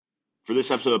For this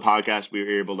episode of the podcast, we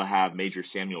were able to have Major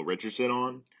Samuel Richardson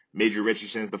on. Major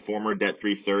Richardson is the former Det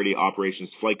 330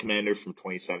 Operations Flight Commander from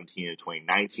 2017 to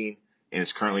 2019 and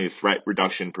is currently a Threat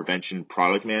Reduction Prevention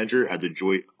Product Manager at the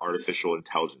Joint Artificial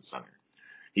Intelligence Center.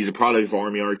 He's a product of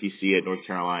Army ROTC at North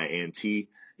Carolina A&T.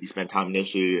 He spent time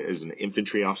initially as an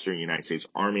infantry officer in the United States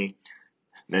Army,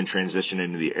 then transitioned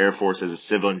into the Air Force as a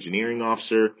civil engineering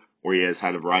officer, where he has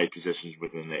had a variety of positions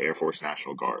within the Air Force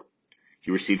National Guard. He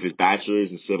received his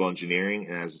bachelor's in civil engineering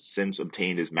and has since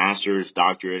obtained his master's,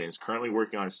 doctorate, and is currently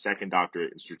working on his second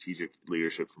doctorate in strategic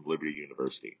leadership from Liberty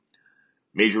University.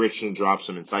 Major Richardson dropped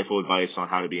some insightful advice on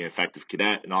how to be an effective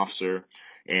cadet and officer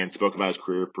and spoke about his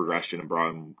career progression and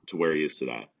brought him to where he is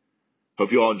today.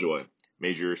 Hope you all enjoy.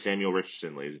 Major Samuel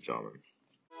Richardson, ladies and gentlemen.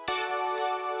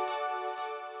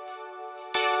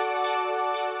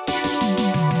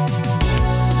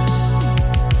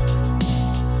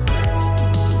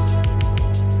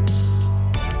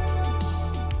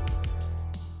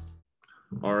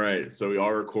 All right, so we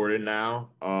are recorded now.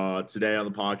 Today on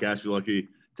the podcast, we're lucky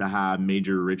to have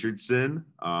Major Richardson.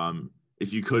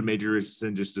 If you could, Major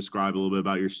Richardson, just describe a little bit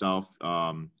about yourself,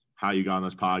 how you got on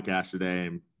this podcast today,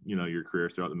 and your career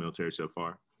throughout the military so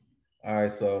far. All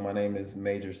right, so my name is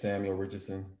Major Samuel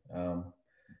Richardson.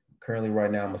 Currently, right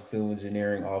now, I'm a civil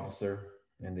engineering officer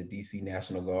in the DC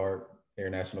National Guard, Air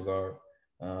National Guard.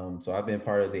 So I've been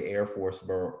part of the Air Force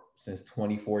since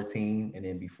 2014, and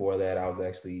then before that, I was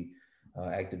actually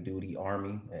active duty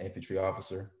Army, an infantry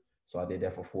officer. So I did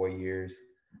that for 4 years.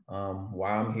 Why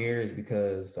I'm here is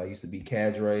because I used to be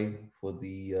cadre for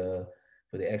the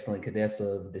excellent cadets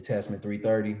of Detachment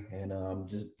 330, and I'm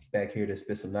just back here to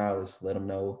spit some knowledge, let them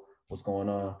know what's going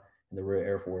on in the real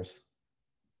Air Force.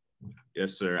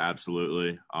 Yes, sir,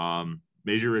 absolutely.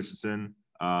 Major Richardson,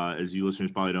 as you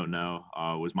listeners probably don't know,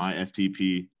 was my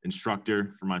FTP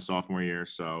instructor for my sophomore year,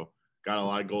 so got a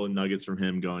lot of golden nuggets from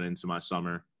him going into my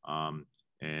summer.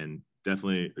 And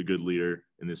definitely a good leader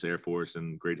in this Air Force,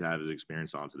 and great to have his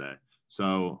experience on today.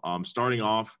 So starting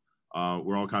off,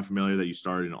 we're all kind of familiar that you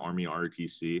started in Army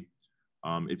ROTC.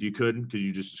 If you could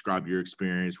you just describe your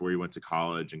experience, where you went to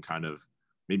college, and kind of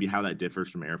maybe how that differs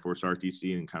from Air Force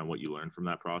ROTC and kind of what you learned from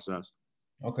that process?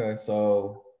 Okay,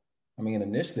 so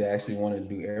initially I actually wanted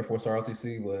to do Air Force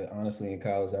ROTC, but honestly in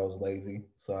college I was lazy.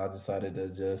 So I decided to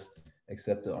just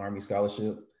accept the Army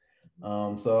scholarship.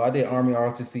 So I did Army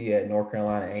ROTC at North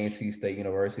Carolina A&T State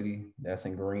University. That's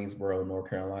in Greensboro, North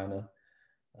Carolina.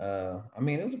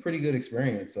 It was a pretty good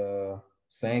experience.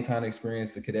 Same kind of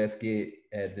experience the cadets get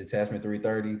at Detachment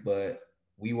 330, but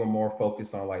we were more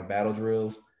focused on like battle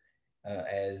drills,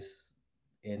 as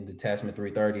in Detachment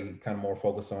 330, kind of more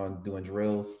focused on doing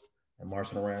drills and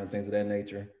marching around, things of that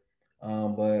nature.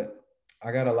 But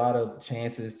I got a lot of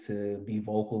chances to be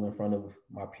vocal in front of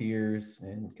my peers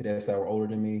and cadets that were older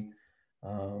than me.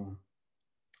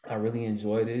 I really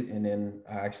enjoyed it. And then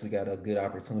I actually got a good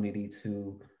opportunity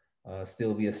to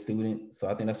still be a student. So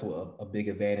I think that's a big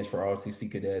advantage for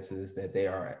ROTC cadets, is that they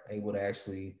are able to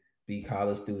actually be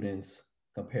college students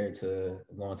compared to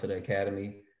going to the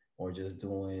academy or just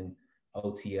doing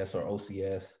OTS or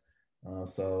OCS.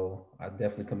 So I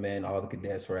definitely commend all the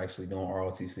cadets for actually doing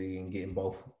ROTC and getting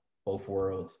both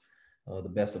worlds, the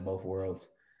best of both worlds.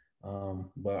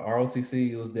 But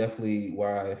ROTC was definitely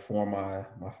where I formed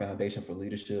my foundation for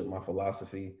leadership, my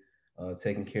philosophy,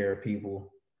 taking care of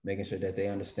people, making sure that they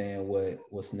understand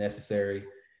what's necessary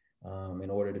in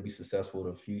order to be successful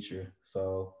in the future.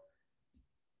 So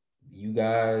you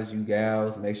guys, you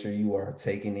gals, make sure you are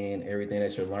taking in everything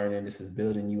that you're learning. This is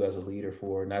building you as a leader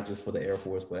for not just for the Air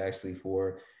Force, but actually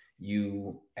for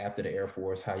you after the Air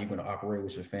Force, how you're going to operate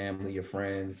with your family, your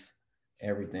friends,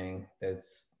 everything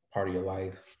that's part of your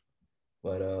life.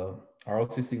 But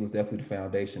ROTC was definitely the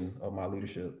foundation of my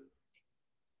leadership.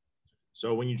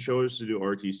 So when you chose to do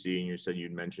ROTC, and you said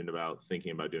you'd mentioned about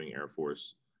thinking about doing Air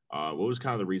Force, what was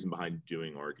kind of the reason behind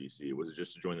doing ROTC? Was it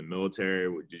just to join the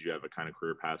military? Did you have a kind of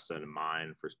career path set in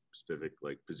mind for a specific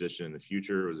position in the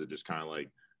future? Or was it just kind of like,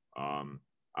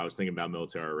 I was thinking about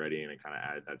military already, and it kind of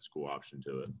added that school option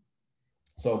to it?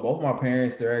 So both my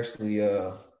parents, they're actually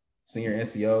senior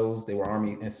NCOs. They were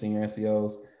Army and senior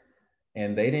NCOs.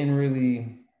 And they didn't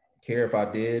really care if I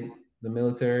did the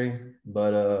military,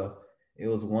 but it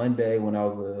was one day when I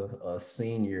was a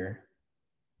senior,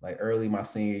 like early my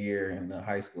senior year in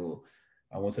high school.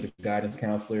 I went to the guidance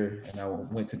counselor and I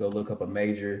went to go look up a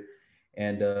major,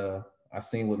 and I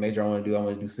seen what major I want to do. I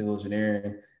want to do civil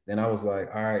engineering. Then I was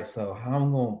like, all right, so how am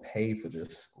I going to pay for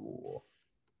this school?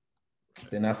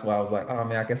 Then that's why I was like, oh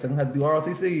man, I guess I'm gonna have to do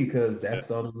ROTC, because that's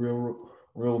the only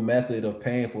real method of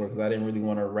paying for it, because I didn't really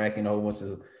want to rack in a whole bunch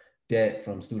of debt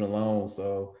from student loans.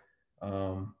 So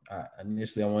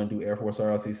Initially I wanted to do Air Force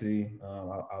ROTC.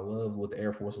 I love what the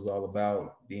Air Force was all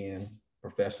about, being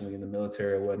professionally in the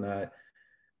military and whatnot.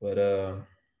 But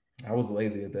I was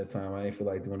lazy at that time. I didn't feel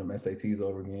like doing them SATs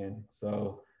over again.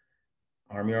 So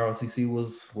Army ROTC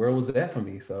was where it was at for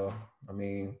me. So I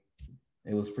mean,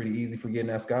 it was pretty easy for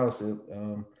getting that scholarship.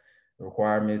 The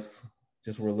requirements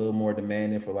just were a little more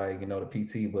demanding for like the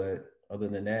PT, but other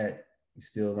than that, you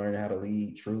still learn how to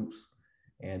lead troops,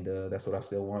 and that's what I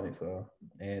still wanted. So,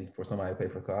 and for somebody to pay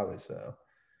for college, so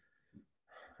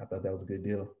I thought that was a good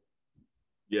deal.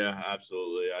 Yeah,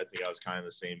 absolutely. I think I was kind of in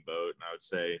the same boat, and I would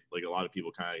say like a lot of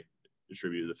people kind of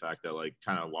attribute the fact that like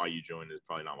kind of why you joined is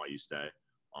probably not why you stay.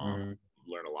 Mm-hmm. You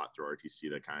learn a lot through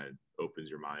RTC that kind of opens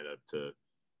your mind up to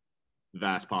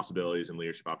vast possibilities and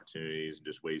leadership opportunities and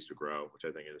just ways to grow, which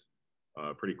I think is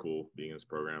pretty cool being in this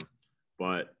program.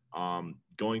 But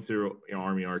going through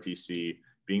Army RTC,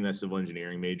 being that civil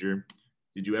engineering major,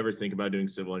 did you ever think about doing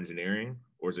civil engineering,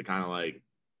 or is it kind of like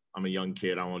I'm a young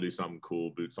kid, I want to do something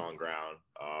cool, boots on ground?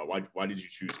 Why did you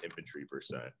choose infantry per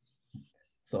se?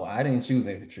 So I didn't choose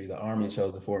infantry; the Army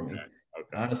chose it for me. Okay.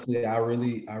 Okay. Honestly, I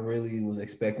really was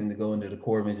expecting to go into the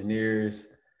Corps of Engineers,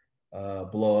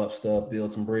 blow up stuff,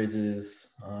 build some bridges,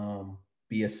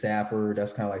 be a sapper.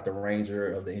 That's kind of like the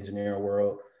ranger of the engineering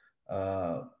world.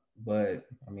 Uh, but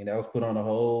I mean, that was put on a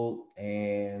hold,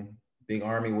 and Big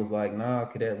Army was like, "Nah,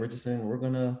 Cadet Richardson, we're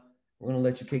gonna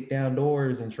let you kick down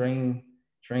doors and train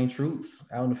troops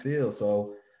out in the field."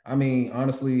 So I mean,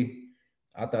 honestly,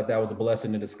 I thought that was a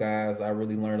blessing in disguise. I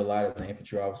really learned a lot as an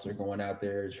infantry officer, going out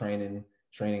there,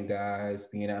 training guys,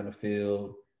 being out in the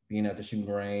field, being at the shooting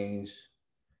range,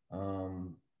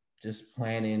 um, just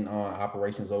planning on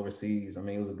operations overseas. I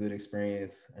mean, it was a good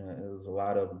experience, and it was a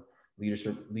lot of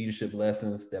leadership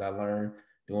lessons that I learned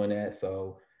doing that.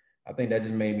 So I think that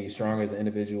just made me stronger as an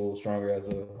individual, stronger as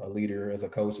a leader, as a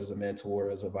coach, as a mentor,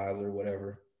 as an advisor,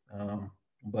 whatever.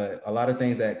 But a lot of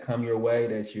things that come your way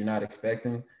that you're not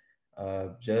expecting,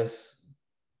 just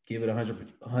give it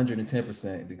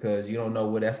 110% because you don't know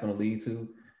what that's going to lead to.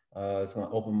 It's going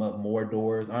to open up more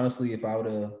doors. Honestly, if I would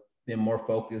have been more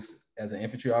focused as an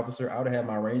infantry officer, I would have had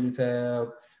my Ranger tab.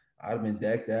 I'd have been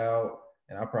decked out,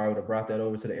 and I probably would have brought that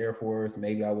over to the Air Force.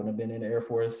 Maybe I wouldn't have been in the Air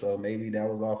Force, so maybe that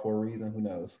was all for a reason. Who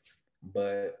knows?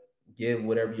 But give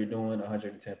whatever you're doing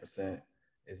 110%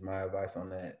 is my advice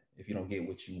on that. If you don't get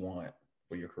what you want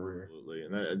for your career. Absolutely,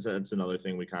 and that's another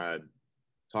thing we kind of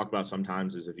talk about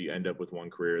sometimes is if you end up with one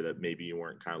career that maybe you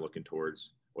weren't kind of looking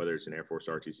towards, whether it's an Air Force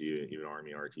RTC, even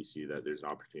Army RTC, that there's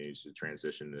opportunities to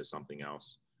transition into something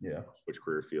else. Yeah. Switch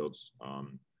career fields.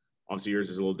 Obviously, yours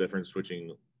is a little different,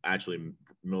 switching actually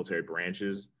military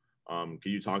branches. Can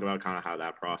you talk about kind of how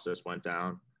that process went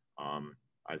down?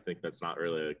 I think that's not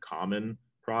really a common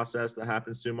process that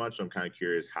happens too much. So I'm kind of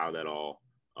curious how that all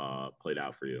played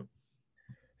out for you.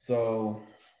 So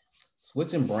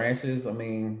switching branches, I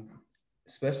mean,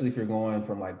 especially if you're going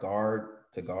from like guard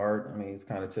to guard, I mean, it's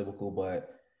kind of typical,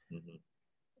 but Mm-hmm.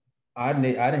 I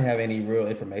didn't have any real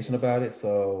information about it.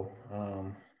 So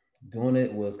doing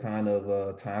it was kind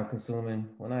of time consuming.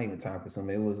 Well, not even time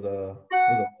consuming. It was a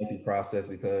lengthy process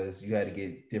because you had to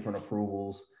get different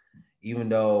approvals. Even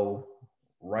though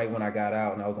right when I got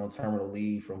out and I was on terminal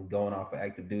leave from going off of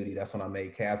active duty, that's when I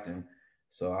made captain.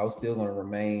 So I was still going to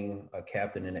remain a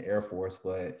captain in the Air Force,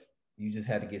 but you just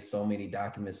had to get so many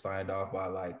documents signed off by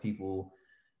like people.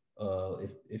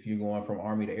 If you're going from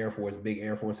Army to Air Force, big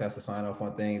Air Force has to sign off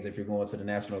on things. If you're going to the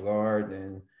National Guard,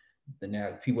 then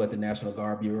people at the National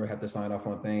Guard Bureau have to sign off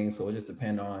on things. So it just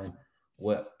depends on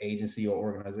what agency or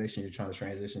organization you're trying to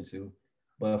transition to.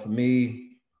 But for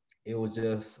me, it was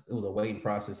a waiting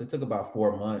process. It took about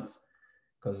 4 months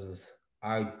because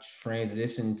I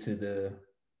transitioned to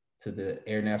the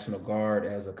Air National Guard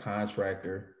as a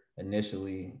contractor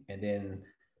initially, and then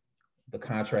the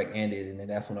contract ended, and then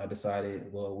that's when I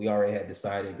decided. Well, we already had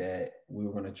decided that we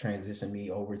were going to transition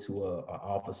me over to a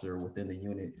officer within the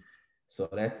unit. So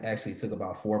that actually took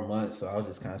about 4 months. So I was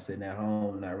just kind of sitting at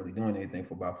home, not really doing anything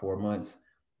for about 4 months.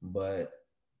 But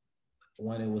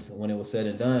when it was said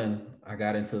and done, I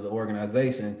got into the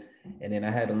organization, and then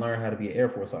I had to learn how to be an Air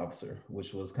Force officer,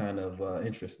 which was kind of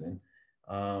interesting.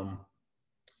 Um,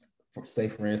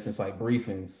 for instance, like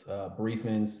briefings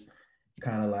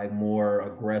kind of like more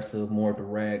aggressive, more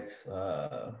direct.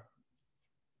 But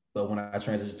when I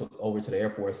transitioned over to the Air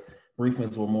Force,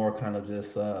 briefings were more kind of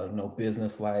just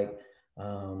business like,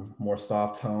 more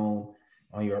soft tone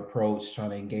on your approach,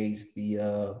 trying to engage the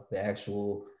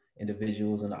actual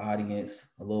individuals in the audience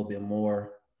a little bit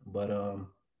more. But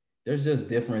there's just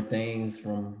different things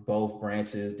from both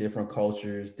branches, different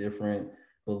cultures, different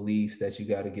beliefs that you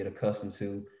got to get accustomed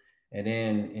to. And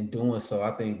then in doing so,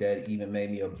 I think that even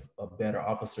made me a better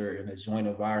officer in a joint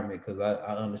environment because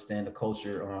I understand the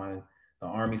culture on the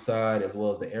Army side as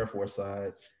well as the Air Force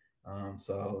side.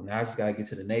 So now I just got to get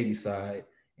to the Navy side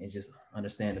and just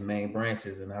understand the main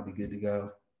branches, and I'll be good to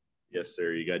go. Yes,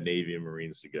 sir. You got Navy and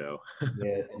Marines to go.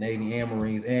 Yeah, Navy and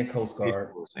Marines and Coast Guard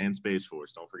and Space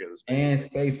Force. Don't forget the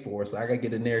Space Force. I got to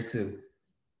get in there too.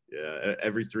 Yeah,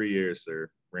 every 3 years, sir.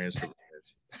 Ranch to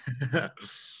branch.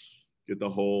 Get the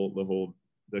whole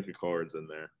deck of cards in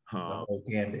there. The whole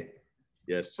gambit.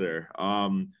 Yes, sir.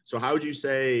 So how would you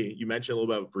say, you mentioned a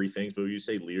little about briefings, but would you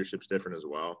say leadership's different as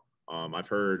well? I've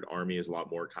heard Army is a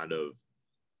lot more kind of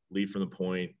lead from the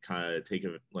point, kind of take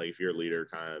it, like if you're a leader,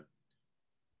 kind of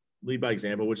lead by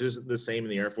example, which is the same in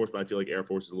the Air Force, but I feel like Air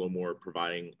Force is a little more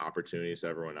providing opportunities to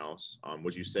everyone else.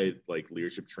 Would you say like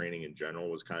leadership training in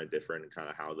general was kind of different and kind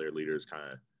of how their leaders kind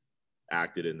of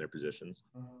acted in their positions?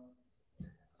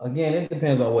 Again, it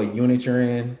depends on what unit you're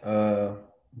in.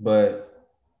 But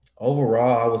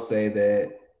overall, I would say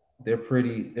that they're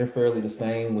fairly the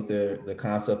same with the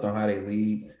concept on how they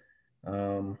lead.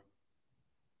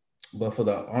 But for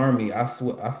the Army, I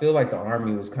feel like the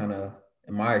Army was kind of,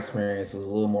 in my experience, was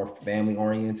a little more family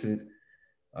oriented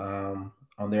on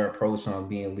their approach on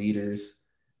being leaders.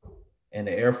 And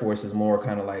the Air Force is more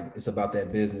kind of like it's about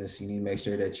that business. You need to make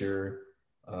sure that you're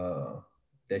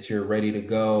ready to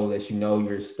go, that you know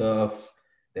your stuff,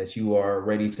 that you are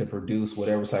ready to produce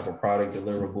whatever type of product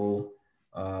deliverable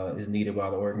is needed by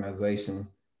the organization.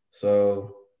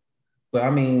 So, but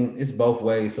I mean, it's both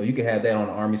ways. So you can have that on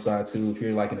the Army side too. If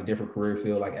you're like in a different career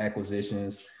field, like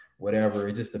acquisitions, whatever,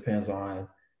 it just depends on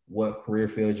what career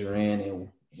field you're in and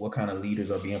what kind of leaders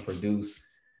are being produced.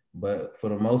 But for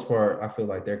the most part, I feel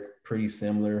like they're pretty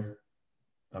similar.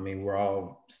 I mean, we're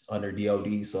all under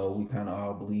DOD, so we kind of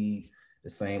all bleed the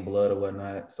same blood or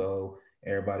whatnot. So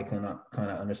everybody kind of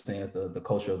understands the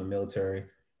culture of the military.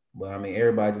 But I mean,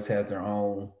 everybody just has their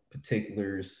own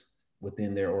particulars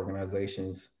within their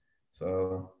organizations.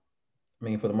 So I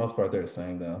mean, for the most part, they're the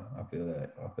same though. I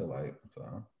feel like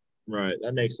so. Right,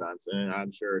 that makes sense, and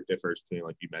I'm sure it differs between,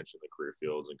 like you mentioned, the career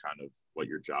fields and kind of what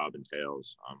your job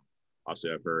entails.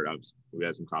 Obviously, we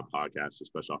had some top podcasts with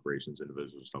special operations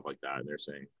individuals and stuff like that, and they're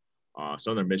saying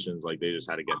some of their missions, like they just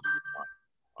had to get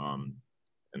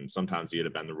and sometimes you had to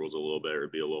bend the rules a little bit or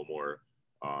be a little more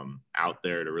out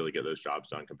there to really get those jobs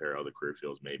done compared to other career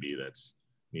fields. Maybe that's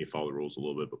you need to follow the rules a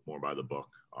little bit more by the book.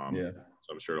 Yeah.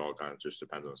 So I'm sure it all kind of just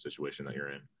depends on the situation that you're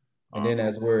in. And then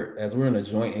as we're in a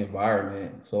joint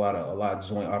environment, so a lot of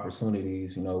joint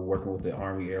opportunities, you know, working with the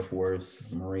Army, Air Force,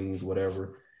 Marines,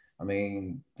 whatever. I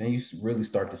mean, then you really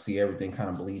start to see everything kind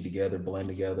of bleed together, blend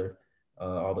together,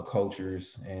 all the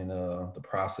cultures and the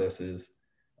processes,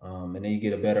 and then you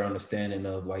get a better understanding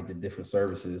of like the different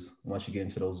services once you get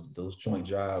into those joint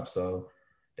jobs. So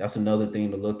that's another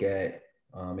thing to look at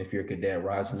if you're a cadet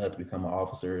rising up to become an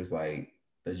officer is like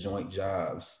the joint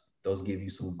jobs. Those give you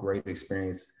some great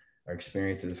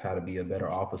experiences how to be a better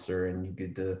officer, and you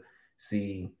get to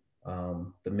see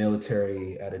the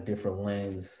military at a different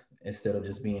lens instead of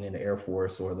just being in the Air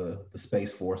Force or the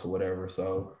Space Force or whatever.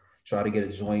 So try to get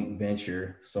a joint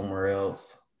venture somewhere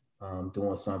else,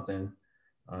 doing something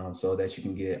so that you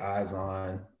can get eyes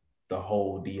on the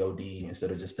whole DOD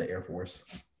instead of just the Air Force.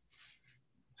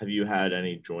 Have you had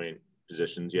any joint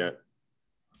positions yet?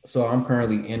 So I'm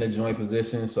currently in a joint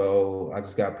position. So I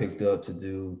just got picked up to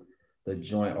do the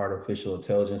Joint Artificial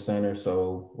Intelligence Center.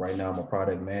 So right now I'm a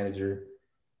product manager.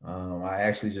 I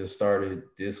actually just started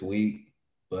this week,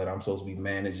 but I'm supposed to be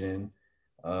managing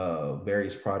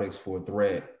various products for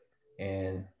threat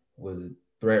and was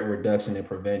threat reduction and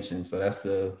prevention. So that's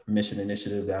the mission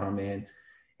initiative that I'm in.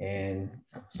 And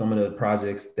some of the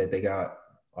projects that they got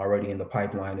already in the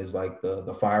pipeline is like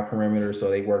the fire perimeter. So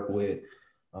they work with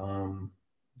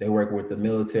the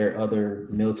military, other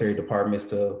military departments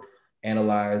to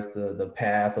analyze the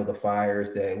path of the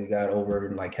fires that we got over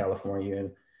in like California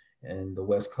and the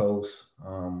West Coast.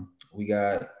 We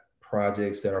got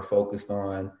projects that are focused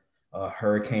on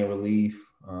hurricane relief.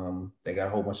 They got a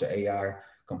whole bunch of AI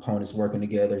components working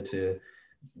together to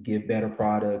give better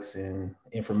products and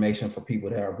information for people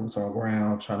that are boots on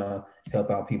ground, trying to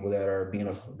help out people that are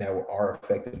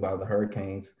affected by the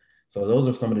hurricanes. So those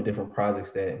are some of the different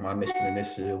projects that my mission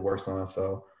initiative works on.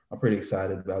 So I'm pretty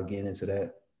excited about getting into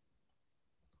that.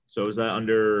 So is that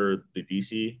under the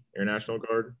DC Air National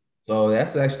Guard? So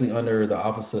that's actually under the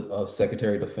Office of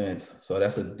Secretary of Defense. So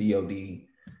that's a DOD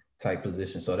type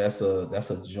position. So that's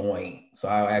a joint. So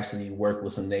I actually work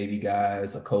with some Navy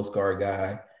guys, a Coast Guard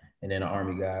guy, and then an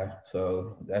Army guy.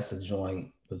 So that's a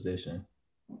joint position.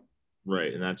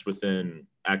 Right, and that's within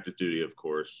active duty, of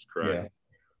course, correct?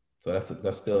 So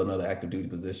that's still another active duty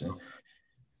position.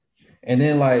 And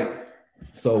then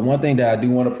so one thing that I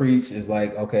do want to preach is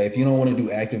like, okay, if you don't want to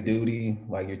do active duty,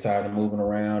 like you're tired of moving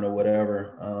around or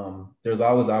whatever, there's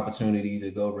always opportunity to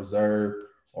go reserve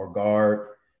or guard.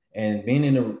 And being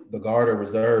in the guard or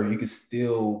reserve, you can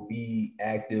still be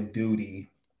active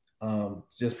duty.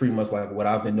 Just pretty much like what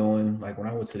I've been doing. Like when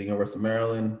I went to the University of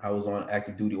Maryland, I was on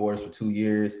active duty orders for 2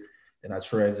 years. Then I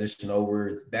transitioned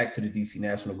over back to the DC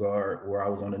National Guard, where I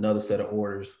was on another set of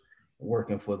orders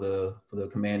working for the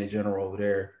commanding general over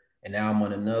there. And now I'm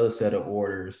on another set of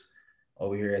orders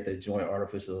over here at the Joint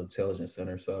Artificial Intelligence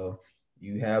Center. So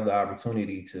you have the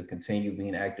opportunity to continue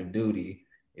being active duty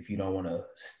if you don't want to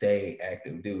stay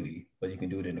active duty, but you can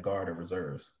do it in the guard or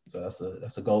reserves. So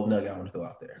that's a gold nugget I want to throw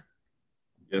out there.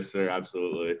 Yes, sir.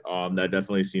 Absolutely. That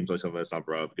definitely seems like something that's not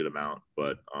brought up a good amount,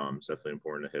 but it's definitely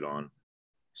important to hit on.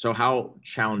 So how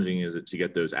challenging is it to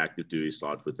get those active duty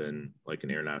slots within like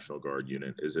an Air National Guard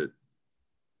unit? Is it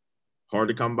hard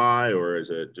to come by, or is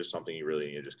it just something you really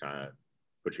need to just kind of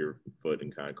put your foot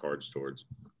in kind of cards towards?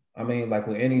 I mean, like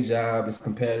with any job, it's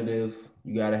competitive.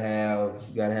 You gotta have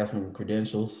some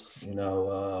credentials. You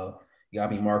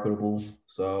gotta be marketable.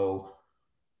 So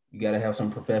you gotta have some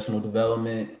professional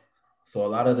development. So a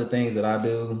lot of the things that I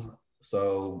do,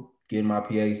 so getting my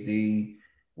PhD,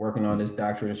 working on this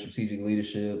doctorate of strategic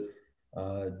leadership,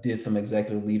 did some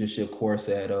executive leadership course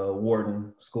at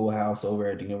Wharton Schoolhouse over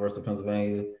at the University of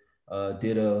Pennsylvania.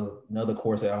 Did another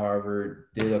course at Harvard.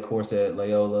 Did a course at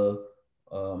Loyola,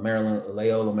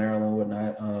 Maryland,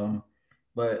 whatnot.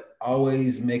 But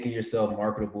always making yourself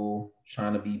marketable,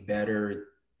 trying to be better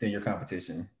than your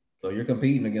competition. So you're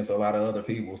competing against a lot of other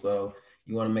people. So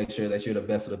you want to make sure that you're the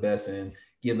best of the best and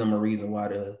give them a reason why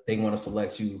they want to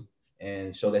select you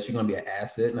and show that you're going to be an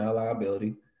asset, not a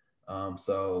liability.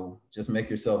 So just make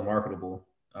yourself marketable.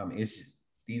 It's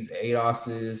these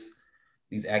ADOSs,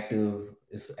 it's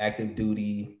active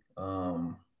duty.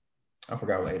 I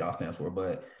forgot what ADOS stands for,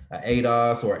 but an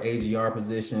ADOS or AGR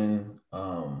position,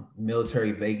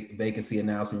 military vacancy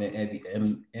announcement,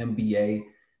 MBA,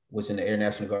 which in the Air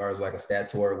National Guard is like a stat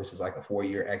tour, which is like a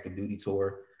 4-year active duty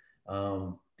tour.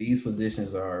 These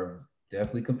positions are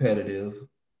definitely competitive,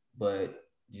 but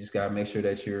you just got to make sure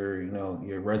that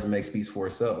your resume speaks for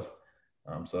itself.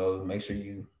 So make sure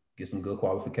you get some good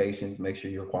qualifications, make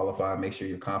sure you're qualified, make sure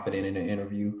you're confident in the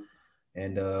interview,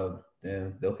 and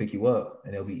then they'll pick you up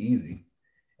and it'll be easy.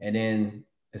 And then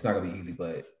it's not gonna be easy,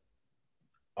 but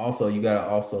also you gotta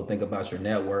also think about your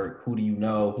network. Who do you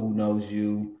know? Who knows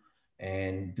you?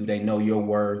 And do they know your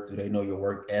worth? Do they know your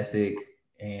work ethic?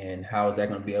 And how is that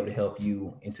going to be able to help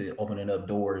you into opening up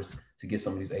doors to get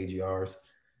some of these AGRs?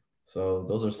 So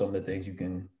those are some of the things you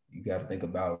got to think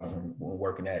about when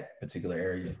working that particular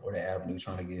area or that avenue,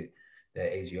 trying to get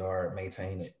that AGR,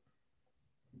 maintain it.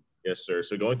 Yes, sir.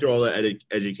 So going through all the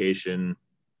education,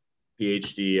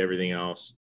 PhD, everything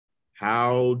else,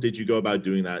 how did you go about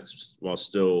doing that while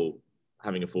still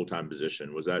having a full-time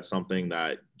position? Was that something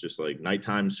that just like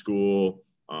nighttime school?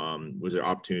 Was there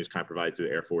opportunities kind of provided through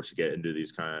the Air Force to get into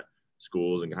these kind of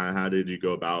schools, and kind of how did you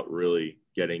go about really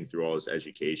getting through all this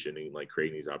education and like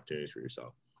creating these opportunities for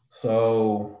yourself?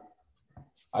 So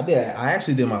I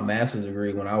actually did my master's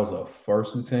degree when I was a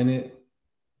first lieutenant.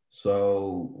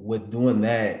 So with doing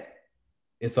that,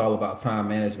 it's all about time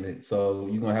management. So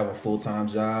you're gonna have a full-time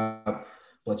job,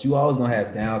 but you always gonna have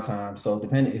downtime. So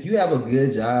depending, if you have a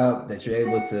good job that you're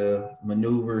able to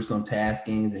maneuver some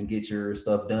taskings and get your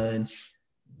stuff done,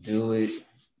 do it.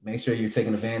 Make sure you're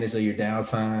taking advantage of your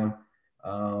downtime.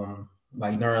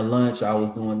 Like during lunch, I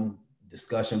was doing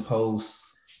discussion posts,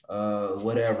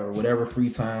 whatever free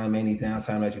time, any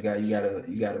downtime that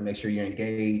you gotta make sure you're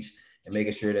engaged and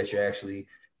making sure that you're actually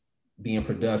being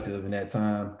productive in that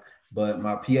time. But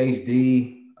my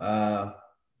PhD, I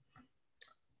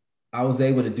was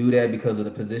able to do that because of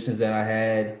the positions that I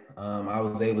had. I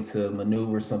was able to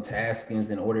maneuver some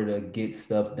taskings in order to get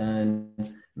stuff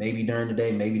done, maybe during the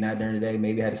day, maybe not during the day.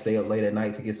 Maybe I had to stay up late at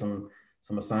night to get some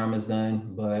assignments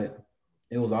done. But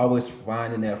it was always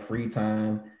finding that free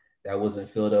time that wasn't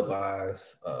filled up by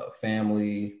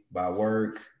family, by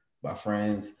work, by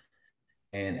friends,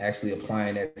 and actually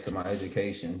applying that to my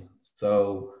education.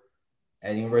 So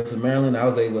at the University of Maryland, I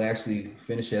was able to actually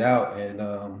finish it out, and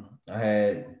I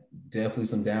had definitely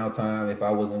some downtime if I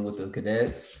wasn't with the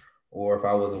cadets or if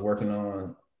I wasn't working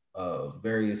on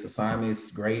various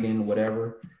assignments, grading,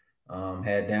 whatever.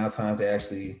 Had downtime to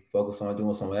actually focus on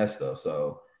doing some of that stuff.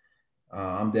 So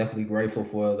I'm definitely grateful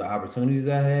for the opportunities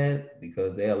I had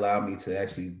because they allowed me to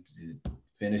actually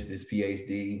finish this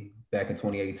PhD back in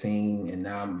 2018, and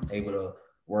now I'm able to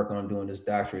work on doing this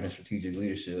doctorate in strategic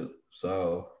leadership.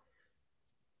 So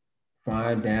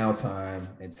find downtime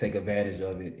and take advantage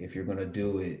of it. If you're going to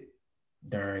do it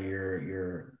during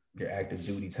your active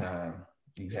duty time,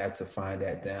 you have to find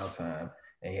that downtime,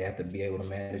 and you have to be able to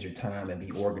manage your time and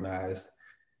be organized.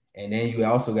 And then you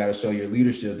also got to show your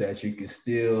leadership that you can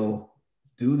still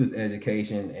do this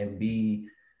education and be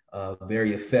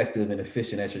very effective and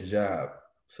efficient at your job.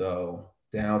 So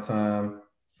downtime,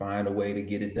 find a way to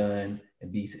get it done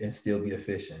and still be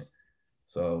efficient.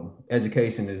 So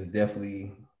education is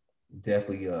definitely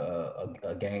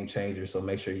a game changer. So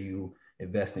make sure you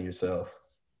invest in yourself.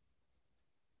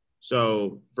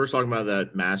 So first talking about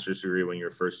that master's degree when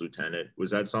you're first lieutenant,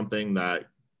 was that something that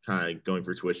kind of going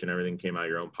for tuition, everything came out of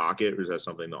your own pocket, or is that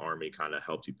something the Army kind of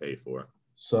helped you pay for?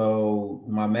 So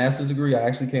my master's degree, I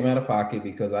actually came out of pocket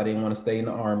because I didn't want to stay in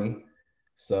the Army.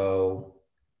 So,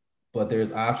 but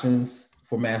there's options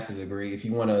for master's degree. If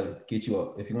you want to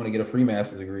get a free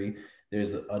master's degree,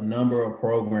 there's a number of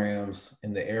programs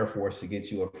in the Air Force to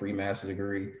get you a free master's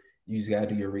degree. You just got to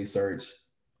do your research.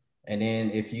 And then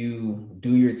if you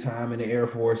do your time in the Air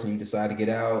Force and you decide to get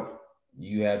out,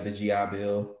 you have the GI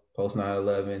Bill post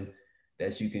 9/11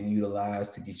 that you can utilize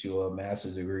to get you a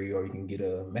master's degree, or you can get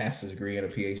a master's degree and a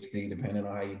PhD depending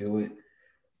on how you do it.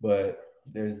 But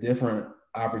there's different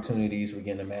opportunities for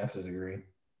getting a master's degree.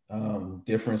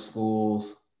 Different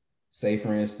schools, say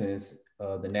for instance,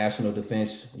 the National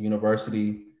Defense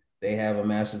University, they have a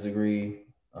master's degree.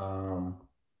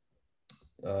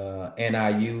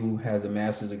 NIU has a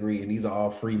master's degree, and these are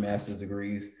all free master's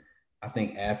degrees. I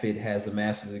think AFIT has a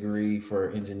master's degree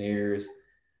for engineers.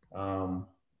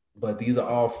 But these are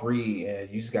all free, and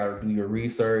you just got to do your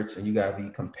research, and you got to be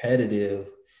competitive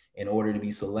in order to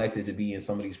be selected to be in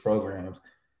some of these programs.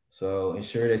 So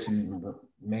ensure that you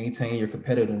maintain your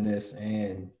competitiveness,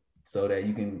 and so that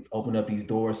you can open up these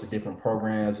doors to different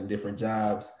programs and different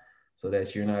jobs, so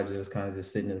that you're not just kind of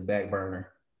just sitting in the back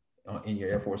burner in your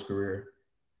Air Force career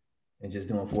and just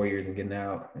doing 4 years and getting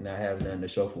out and not having nothing to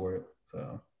show for it.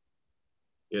 So.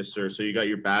 Yes, sir. So you got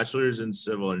your bachelor's in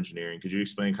civil engineering. Could you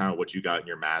explain kind of what you got in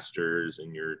your master's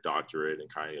and your doctorate and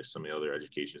kind of some of the other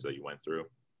educations that you went through?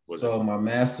 So my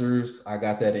master's, I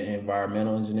got that in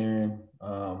environmental engineering.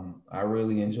 I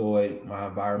really enjoyed my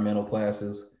environmental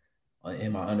classes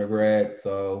in my undergrad.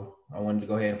 So I wanted to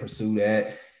go ahead and pursue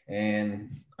that.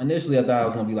 And initially I thought I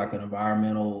was going to be like an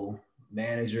environmental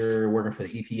manager working for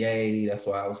the EPA. That's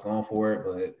why I was going for it.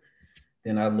 But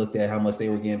then I looked at how much they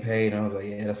were getting paid and I was like,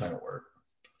 yeah, that's not gonna work.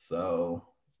 So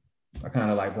I kind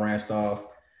of like branched off.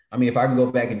 I mean, if I can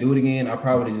go back and do it again, I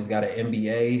probably just got an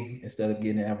MBA instead of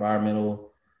getting an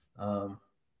environmental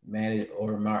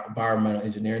environmental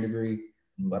engineering degree.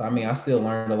 But I mean, I still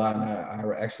learned a lot, and I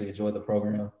actually enjoyed the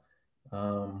program.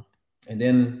 And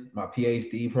then my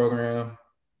PhD program,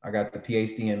 I got the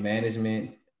PhD in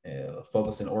management,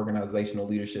 focused in organizational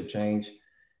leadership change.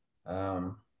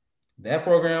 That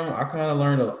program, I kind of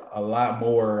learned a lot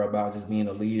more about just being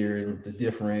a leader and the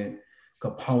different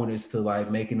components to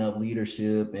like making up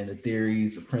leadership and the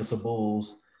theories, the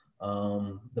principles,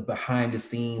 the behind the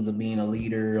scenes of being a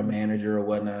leader, a manager, or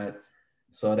whatnot.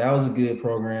 So that was a good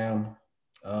program.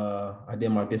 I did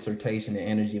my dissertation in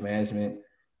energy management.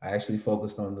 I actually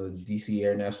focused on the DC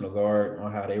Air National Guard,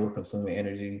 on how they were consuming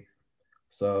energy.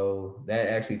 So that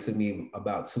actually took me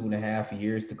about 2.5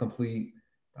 years to complete.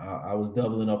 I was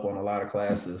doubling up on a lot of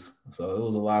classes. So it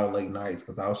was a lot of late nights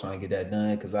because I was trying to get that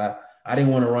done because I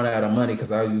didn't want to run out of money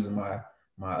because I was using my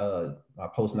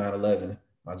post 9/11,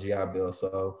 my GI Bill.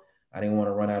 So I didn't want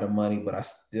to run out of money, but I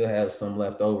still had some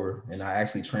left over. And I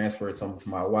actually transferred some to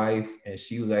my wife, and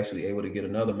she was actually able to get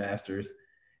another master's.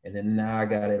 And then now I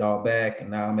got it all back, and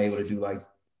now I'm able to do like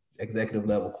executive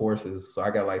level courses. So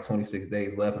I got like 26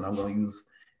 days left, and I'm going to use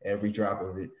every drop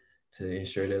of it to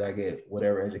ensure that I get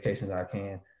whatever education that I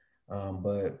can.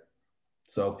 But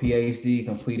so PhD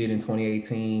completed in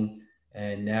 2018,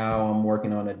 and now I'm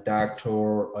working on a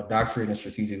doctorate in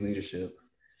strategic leadership.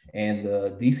 And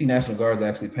the DC National Guard is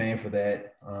actually paying for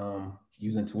that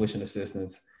using tuition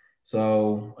assistance.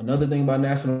 So another thing about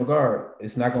National Guard,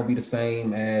 it's not going to be the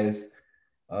same as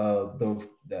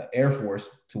the Air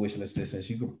Force tuition assistance.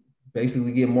 You can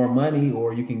basically get more money,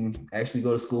 or you can actually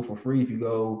go to school for free if you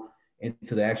go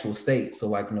into the actual state. So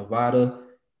like Nevada,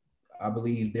 I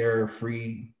believe they're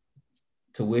free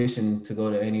tuition to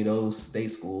go to any of those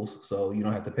state schools. So you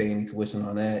don't have to pay any tuition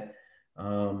on that.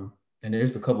 And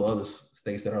there's a couple other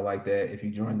states that are like that if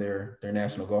you join their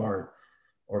National Guard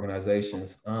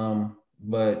organizations.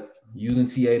 But using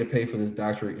TA to pay for this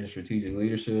doctorate in strategic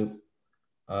leadership,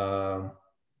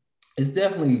 it's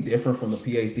definitely different from the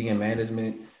PhD in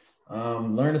management.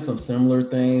 Learning some similar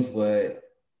things, but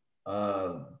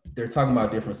they're talking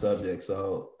about different subjects.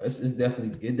 So it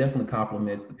definitely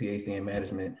complements the PhD in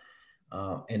management.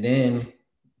 And then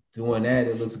doing that,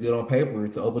 it looks good on paper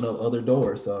to open up other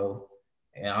doors. So,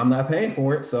 and I'm not paying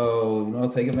for it. So,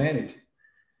 take advantage.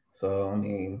 So, I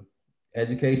mean,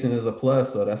 education is a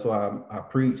plus. So that's why I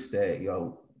preach that,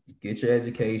 get your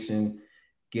education,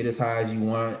 get as high as you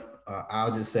want.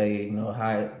 I'll just say,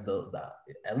 high,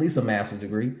 at least a master's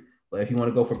degree. But if you want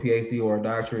to go for PhD or a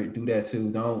doctorate, do that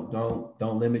too.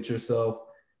 Don't limit yourself.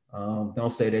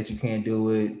 Don't say that you can't do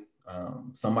it.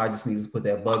 Somebody just needs to put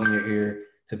that bug in your ear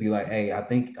to be like, hey, I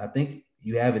think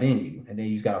you have it in you, and then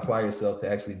you just got to apply yourself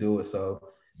to actually do it. So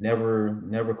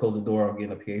never close the door on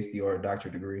getting a PhD or a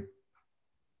doctorate degree.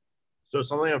 So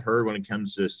something I've heard when it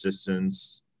comes to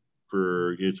assistance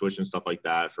for tuition, stuff like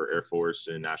that, for Air Force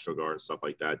and National Guard and stuff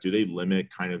like that, do they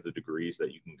limit kind of the degrees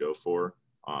that you can go for?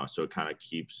 So it kind of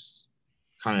keeps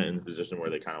kind of in the position where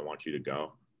they kind of want you to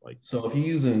go. So if you're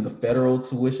using the federal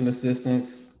tuition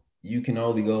assistance, you can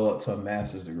only go up to a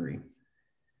master's degree.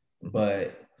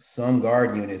 But some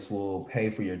guard units will pay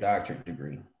for your doctorate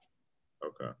degree.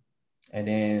 Okay. And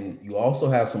then you also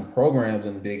have some programs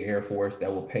in the big Air Force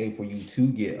that will pay for you to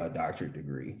get a doctorate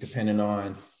degree, depending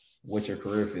on what your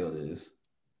career field is.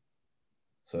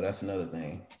 So that's another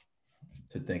thing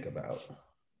to think about.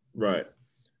 Right.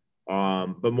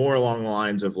 But more along the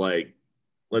lines of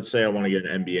let's say I want to get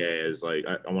an MBA as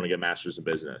I want to get a master's of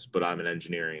business, but I'm an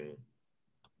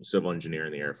civil engineer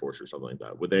in the Air Force or something like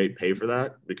that. Would they pay for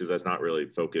that? Because that's not really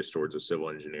focused towards a civil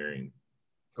engineering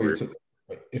career.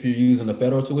 If you're using the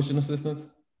federal tuition assistance?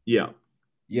 Yeah.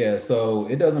 Yeah, so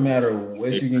it doesn't matter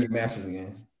what you get your master's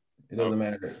in. It doesn't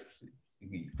matter.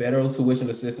 Federal tuition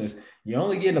assistance, you're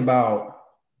only getting about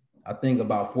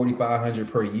 $4,500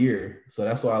 per year. So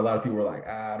that's why a lot of people are like,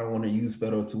 I don't want to use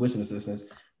federal tuition assistance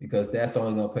because that's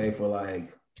only going to pay for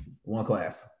one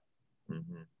class.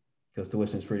 Because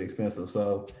tuition is pretty expensive.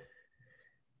 So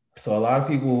a lot of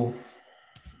people,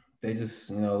 they just,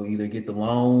 either get the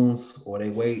loans or they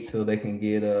wait till they can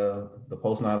get the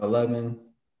post 9/11,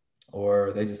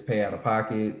 or they just pay out of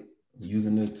pocket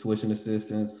using the tuition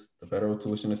assistance, the federal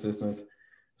tuition assistance.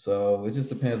 So it just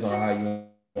depends on how you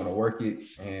want to work it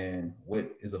and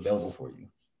what is available for you.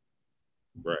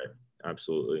 Right.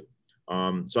 Absolutely.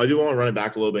 So I do want to run it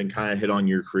back a little bit and kind of hit on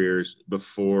your careers.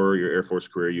 Before your Air Force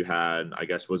career, you had, I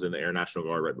guess, was in the Air National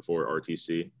Guard right before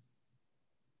RTC.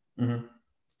 Mm-hmm.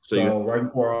 So right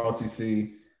before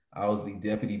RTC, I was the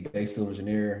deputy base civil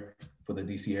engineer for the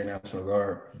DC Air National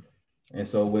Guard. And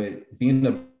so with being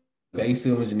a base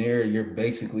civil engineer, you're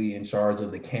basically in charge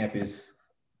of the campus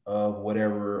of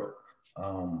whatever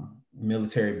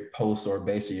military post or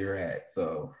base you're at.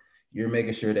 So you're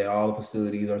making sure that all the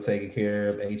facilities are taken care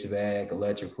of, HVAC,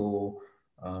 electrical,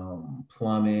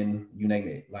 plumbing, you name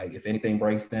it. If anything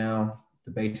breaks down,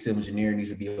 the base civil engineer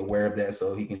needs to be aware of that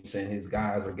so he can send his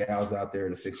guys or gals out there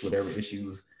to fix whatever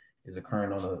issues is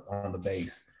occurring on the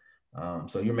base.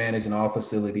 So you're managing all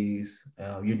facilities.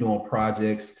 You're doing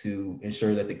projects to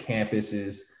ensure that the campus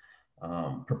is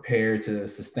prepared to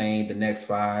sustain the next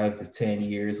 5 to 10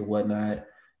 years or whatnot.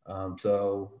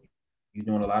 So you're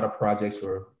doing a lot of projects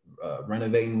for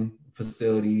renovating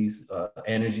facilities,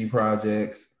 energy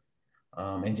projects,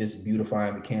 and just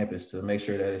beautifying the campus to make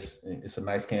sure that it's a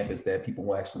nice campus that people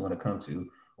will actually want to come to,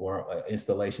 or an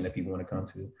installation that people want to come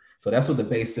to. So that's what the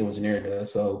base civil engineer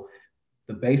does. So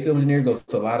the base civil engineer goes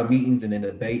to a lot of meetings, and then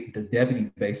the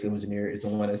deputy base civil engineer is the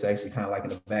one that's actually kind of in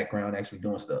the background actually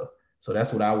doing stuff. So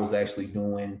that's what I was actually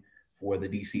doing for the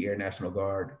DC Air National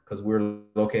Guard, because we're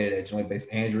located at Joint Base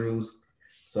Andrews.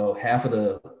 So half of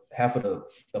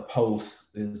the post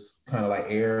is kind of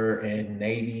Air and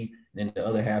Navy, and then the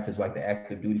other half is the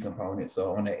active duty component.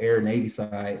 So on the Air Navy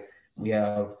side, we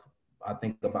have, I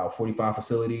think, about 45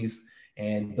 facilities.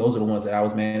 And those are the ones that I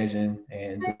was managing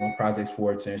and doing projects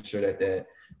for to ensure that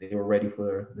they were ready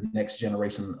for the next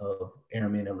generation of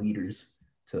airmen and leaders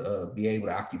to be able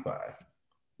to occupy.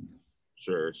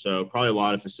 Sure. So probably a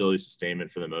lot of facility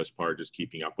sustainment for the most part, just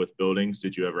keeping up with buildings.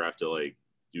 Did you ever have to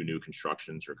do new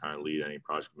constructions or kind of lead any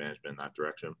project management in that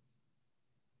direction?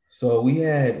 So we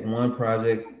had one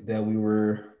project that we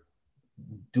were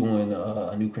doing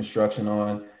a new construction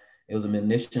on. It was a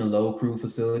munition load crew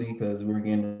facility because we were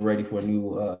getting ready for a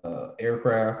new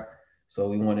aircraft. So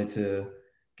we wanted to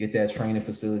get that training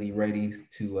facility ready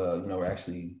to,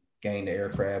 actually gain the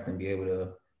aircraft and be able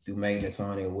to do maintenance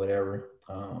on it or whatever.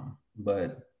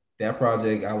 But that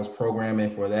project, I was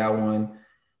programming for that one.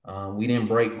 We didn't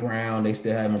break ground. They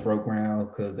still haven't broke ground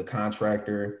because the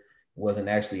contractor wasn't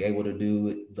actually able to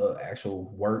do the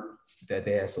actual work that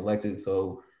they had selected.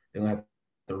 So they're gonna have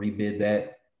to rebid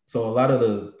that. So a lot of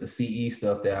the CE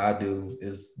stuff that I do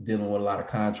is dealing with a lot of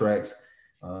contracts.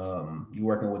 You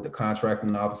working with the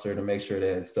contracting officer to make sure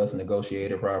that stuff's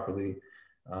negotiated properly.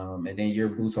 And then your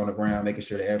boots on the ground, making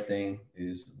sure that everything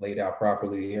is laid out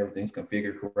properly, everything's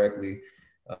configured correctly,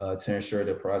 to ensure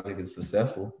the project is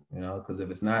successful. You know, because if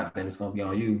it's not, then it's going to be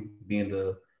on you, being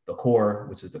the core,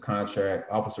 which is the contract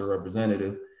officer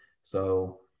representative.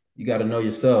 So you got to know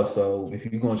your stuff. So if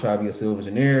you're going to try to be a civil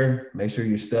engineer, make sure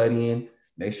you're studying,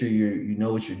 make sure you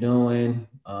know what you're doing,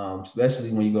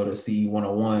 especially when you go to CE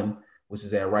 101, which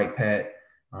is at Wright Pat.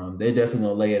 They're definitely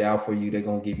going to lay it out for you. They're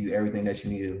going to give you everything that you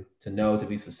need to know to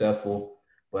be successful.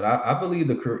 But I believe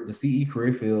the CE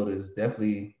career field is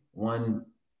definitely one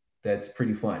that's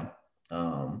pretty fun.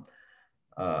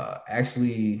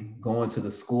 Actually going to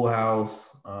the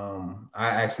schoolhouse, I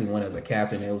actually went as a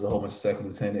captain. It was a whole bunch of second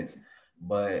lieutenants,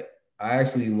 but I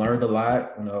actually learned a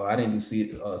lot. You know, I didn't do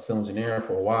civil engineering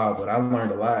for a while, but I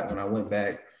learned a lot when I went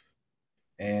back,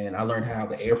 and I learned how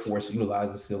the Air Force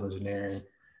utilizes civil engineering.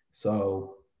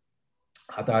 So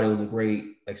I thought it was a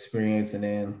great experience. And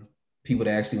then people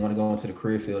that actually want to go into the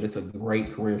career field, it's a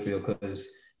great career field because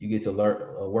you get to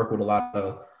learn, work with a lot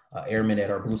of airmen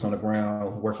that are boots on the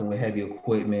ground, working with heavy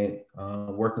equipment,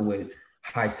 working with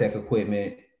high-tech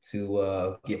equipment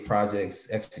to get projects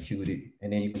executed.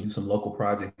 And then you can do some local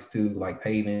projects too, like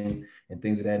paving and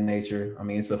things of that nature. I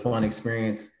mean, it's a fun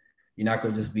experience. You're not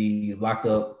going to just be locked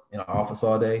up in an office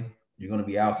all day. You're going to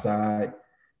be outside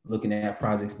looking at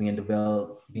projects being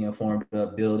developed, being formed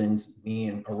up, buildings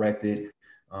being erected.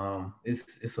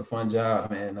 It's a fun job,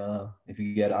 man. If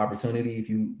you get an opportunity, if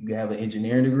you have an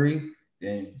engineering degree,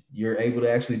 then you're able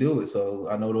to actually do it. So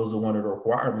I know those are one of the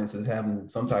requirements is having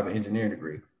some type of engineering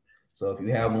degree. So if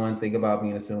you have one, think about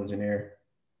being a civil engineer.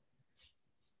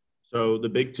 So the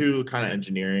big two kind of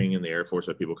engineering in the Air Force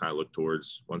that people kind of look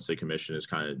towards once they commission is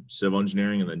kind of civil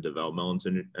engineering and then developmental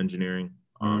engineering.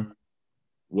 Mm-hmm.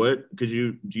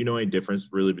 Do you know any difference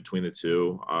really between the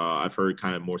two? I've heard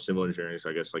kind of more civil engineering, so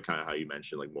I guess like kind of how you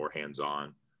mentioned, like more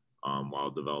hands-on,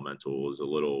 while developmental is a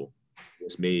little,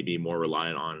 maybe more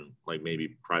reliant on like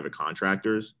maybe private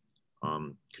contractors.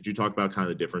 Could you talk about kind of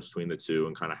the difference between the two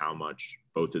and kind of how much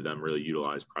both of them really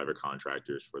utilize private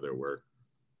contractors for their work?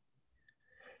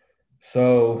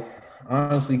 So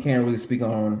honestly, can't really speak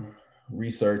on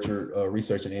research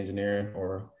and engineering,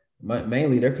 or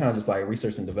mainly they're kind of just like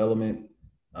research and development.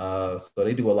 So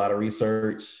they do a lot of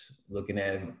research, looking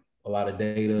at a lot of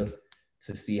data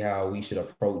to see how we should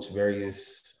approach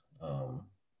various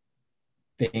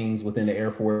things within the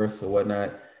Air Force or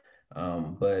whatnot.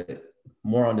 But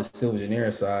more on the civil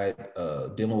engineering side,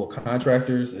 dealing with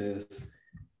contractors is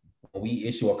when we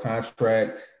issue a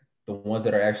contract, the ones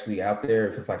that are actually out there,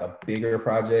 if it's like a bigger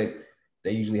project,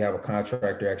 they usually have a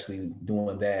contractor actually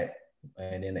doing that.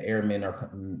 And then the airmen are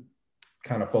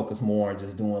kind of focused more on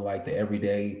just doing like the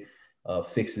everyday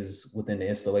fixes within the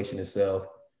installation itself.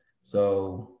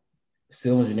 So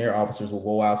civil engineer officers will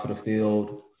go out to the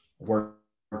field, work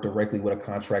directly with a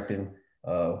contracting,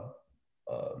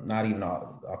 not even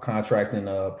a contracting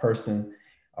person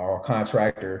or a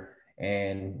contractor,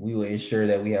 and we will ensure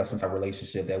that we have some type of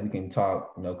relationship that we can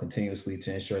talk, continuously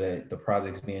to ensure that the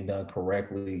project's being done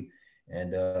correctly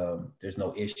and there's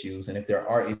no issues. And if there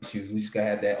are issues, we just gotta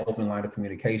have that open line of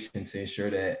communication to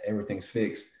ensure that everything's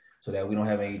fixed so that we don't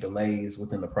have any delays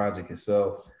within the project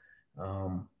itself.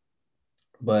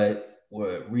 But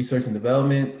with research and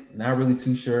development, not really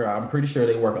too sure. I'm pretty sure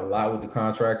they work a lot with the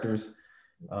contractors,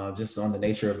 just on the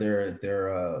nature of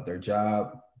their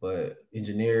job. But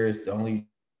engineers, the only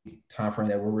time frame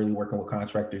that we're really working with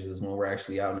contractors is when we're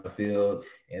actually out in the field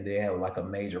and they have like a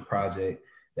major project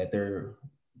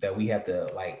that we have to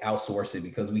like outsource it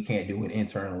because we can't do it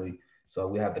internally. So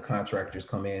we have the contractors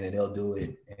come in and they'll do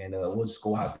it, and we'll just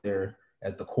go out there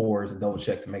as the cores and double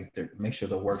check to make sure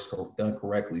the work's done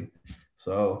correctly.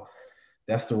 So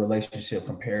that's the relationship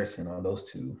comparison on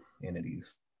those two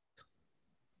entities.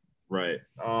 Right.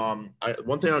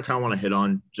 One thing I kind of want to hit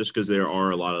on, just because there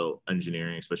are a lot of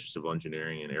engineering, especially civil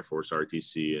engineering and Air Force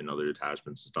RTC and other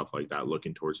detachments and stuff like that,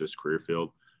 looking towards this career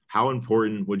field. How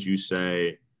important would you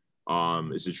say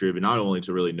is it true, but not only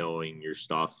to really knowing your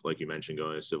stuff, like you mentioned,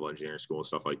 going to civil engineering school and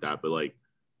stuff like that, but like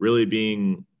really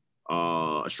being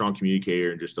a strong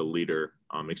communicator and just a leader,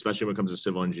 especially when it comes to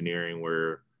civil engineering,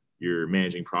 where you're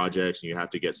managing projects and you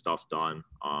have to get stuff done.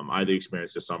 I had the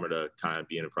experience this summer to kind of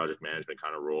be in a project management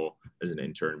kind of role as an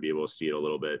intern and be able to see it a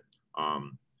little bit.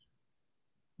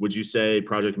 Would you say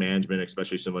project management,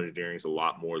 especially civil engineering, is a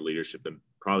lot more leadership than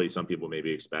probably some people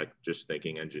maybe expect, just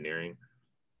thinking engineering?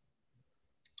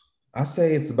 I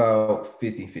say it's about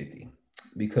 50-50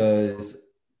 because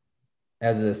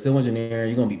as a civil engineer,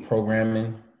 you're going to be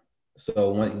programming.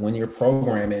 So when you're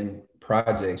programming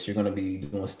projects, you're going to be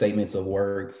doing statements of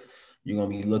work. You're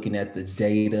going to be looking at the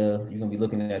data. You're going to be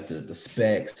looking at the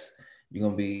specs. You're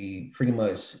going to be pretty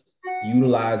much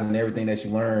utilizing everything that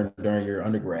you learned during your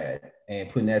undergrad and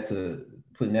putting that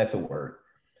to work.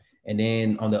 And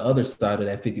then on the other side of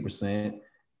that 50%,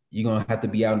 you're going to have to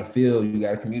be out in the field. You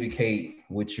got to communicate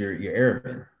with your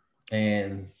airmen.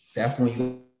 And that's when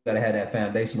you got to have that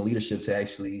foundational leadership to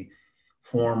actually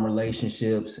form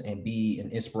relationships and be an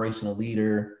inspirational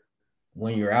leader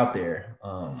when you're out there,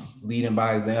 leading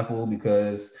by example,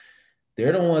 because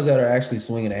they're the ones that are actually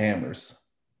swinging the hammers.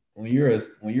 When you're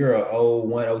a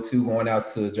 01, 02 going out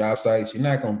to job sites, you're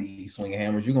not going to be swinging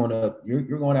hammers. You're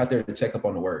going out there to check up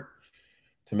on the work,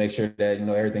 to make sure that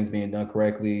everything's being done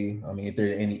correctly. I mean, if there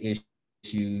are any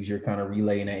issues, you're kind of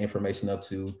relaying that information up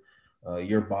to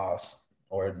your boss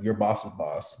or your boss's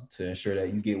boss to ensure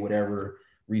that you get whatever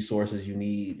resources you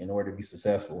need in order to be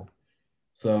successful.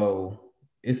 So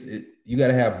you got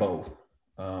to have both.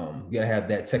 You got to have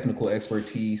that technical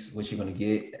expertise, which you're going to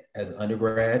get as an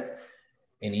undergrad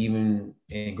and even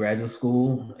in graduate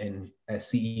school and at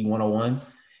CE 101.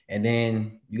 And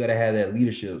then you got to have that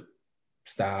leadership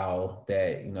style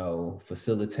that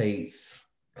facilitates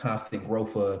constant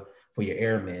growth for your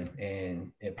airmen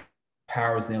and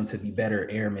empowers them to be better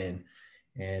airmen.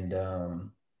 And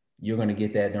you're going to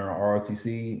get that during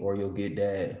ROTC, or you'll get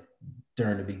that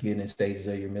during the beginning stages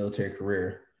of your military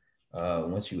career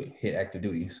once you hit active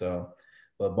duty. So,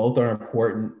 but both are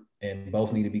important and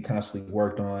both need to be constantly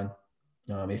worked on.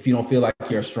 If you don't feel like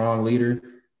you're a strong leader,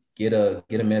 get a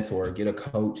mentor, get a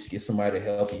coach, get somebody to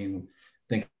help you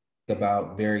think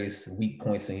about various weak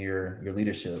points in your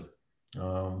leadership.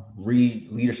 Read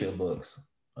leadership books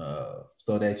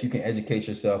so that you can educate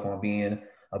yourself on being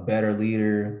a better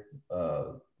leader,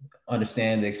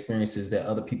 understand the experiences that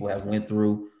other people have went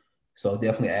through. So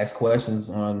definitely ask questions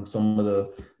on some of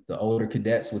the older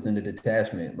cadets within the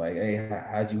detachment. Like, hey,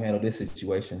 how'd you handle this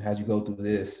situation? How'd you go through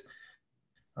this?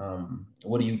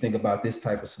 What do you think about this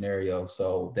type of scenario,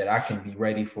 so that I can be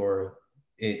ready for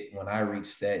it when I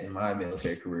reach that in my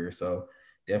military career? So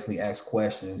definitely ask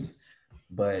questions,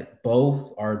 but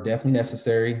both are definitely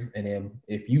necessary. And then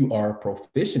if you are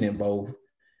proficient in both,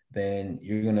 then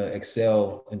you're going to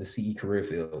excel in the CE career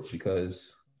field,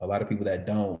 because a lot of people that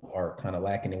don't are kind of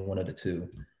lacking in one of the two.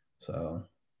 So.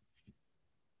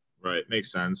 Right.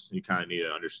 Makes sense. You kind of need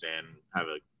to understand,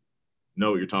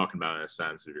 know what you're talking about in a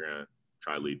sense if you're going to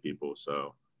try to lead people.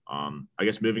 So I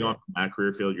guess moving on from that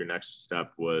career field, your next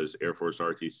step was Air Force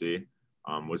RTC.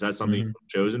 Was that something you were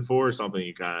chosen for, or something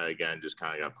you kind of, again, just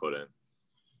kind of got put in?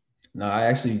 No, I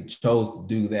actually chose to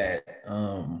do that.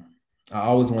 I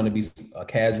always wanted to be a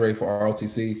cadre for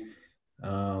ROTC,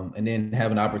 and then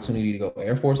have an opportunity to go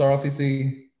Air Force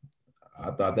ROTC.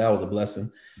 I thought that was a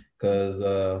blessing, because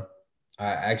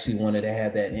I actually wanted to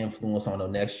have that influence on the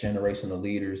next generation of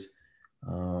leaders,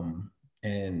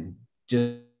 and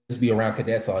just be around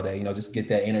cadets all day. Just get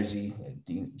that energy,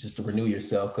 just to renew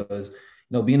yourself, because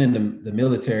being in the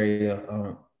military,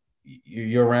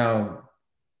 you're around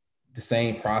the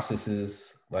same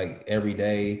processes like every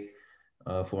day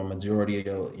for a majority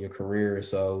of your career.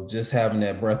 So just having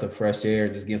that breath of fresh air,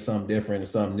 just get something different and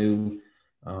something new,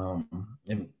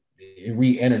 and it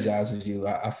re-energizes you.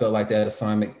 I felt like that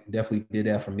assignment definitely did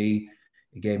that for me.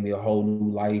 It gave me a whole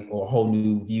new light, or a whole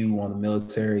new view on the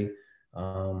military.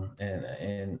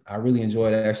 And I really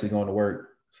enjoyed actually going to work.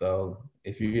 So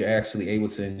if you're actually able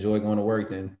to enjoy going to work,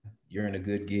 then you're in a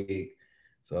good gig.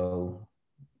 So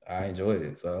I enjoyed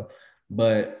it. So,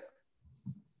 but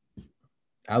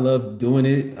I love doing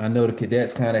it. I know the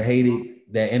cadets kind of hated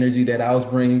that energy that I was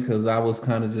bringing, because I was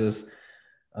kind of just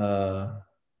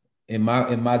in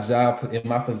my job, in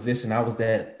my position, I was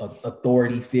that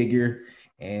authority figure,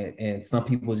 and some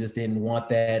people just didn't want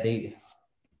that.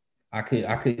 I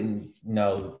couldn't,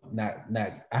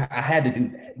 I had to do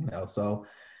that, so,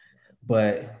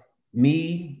 but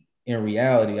me, in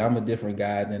reality, I'm a different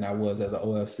guy than I was as an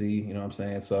OFC, you know what I'm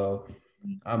saying? So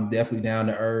I'm definitely down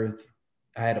to earth.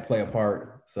 I had to play a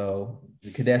part. So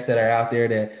the cadets that are out there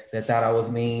that thought I was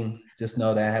mean, just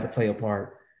know that I had to play a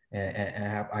part,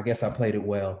 and I guess I played it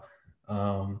well.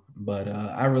 But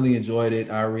I really enjoyed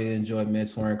it. I really enjoyed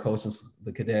mentoring, coaching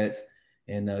the cadets,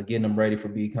 and getting them ready for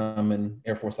becoming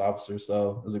Air Force officers.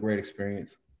 So it was a great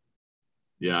experience.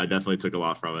 Yeah, I definitely took a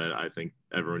lot from it. I think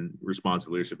everyone responds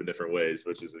to leadership in different ways,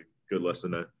 which is a good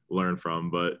lesson to learn from.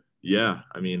 But yeah,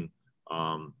 I mean,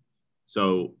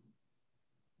 so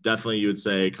definitely you would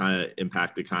say kind of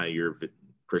impacted kind of your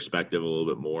perspective a little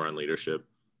bit more on leadership.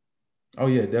 Oh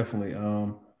yeah, definitely.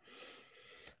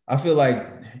 I feel like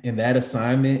in that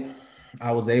assignment,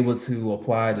 I was able to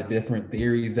apply the different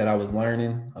theories that I was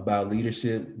learning about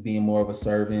leadership, being more of a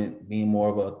servant, being more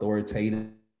of an authoritative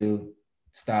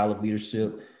style of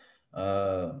leadership,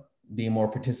 uh, being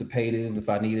more participative if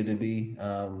I needed to be.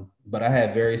 But I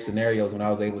had various scenarios when I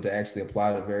was able to actually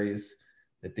apply the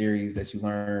theories that you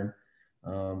learn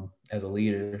as a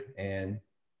leader, and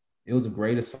it was a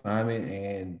great assignment.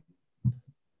 And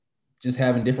just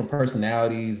having different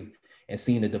personalities and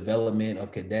seeing the development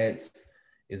of cadets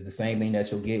is the same thing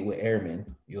that you'll get with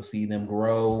airmen. You'll see them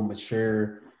grow,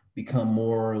 mature, become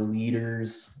more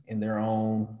leaders in their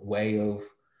own way of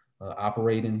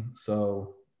operating.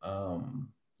 So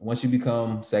once you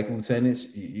become second lieutenants,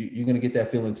 you're going to get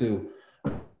that feeling too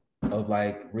of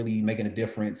like really making a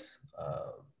difference,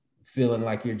 feeling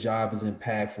like your job is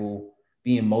impactful,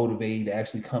 being motivated to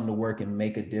actually come to work and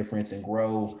make a difference and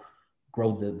grow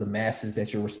the masses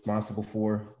that you're responsible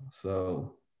for.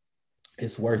 So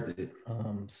it's worth it.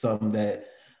 Something that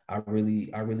I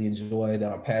really enjoy,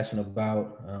 that I'm passionate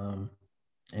about,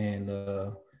 and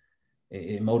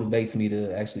it motivates me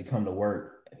to actually come to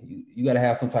work. You got to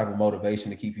have some type of motivation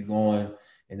to keep you going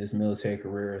in this military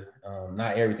career.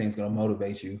 Not everything's going to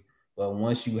motivate you, but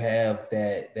once you have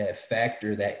that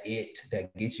factor, that it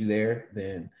that gets you there,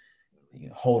 then you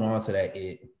know, hold on to that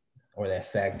it or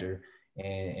that factor,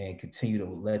 and continue to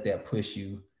let that push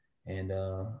you. And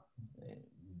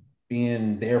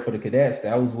being there for the cadets,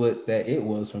 that was what that it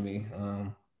was for me.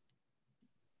 And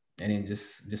then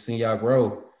just seeing y'all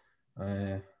grow,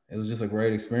 it was just a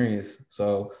great experience.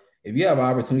 So if you have an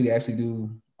opportunity to actually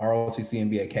do ROTC and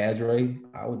be a cadre,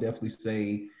 I would definitely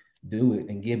say do it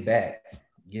and give back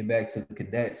to the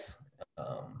cadets.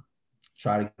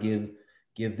 Try to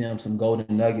give them some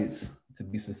golden nuggets to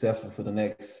be successful for the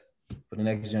next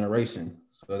generation,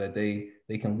 so that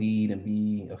they can lead and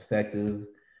be effective.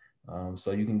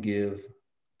 So you can give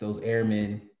those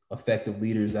airmen effective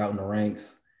leaders out in the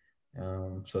ranks,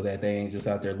 so that they ain't just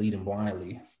out there leading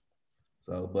blindly.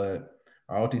 So, but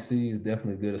ROTC is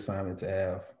definitely a good assignment to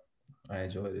have. I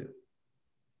enjoyed it.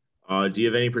 Do you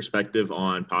have any perspective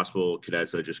on possible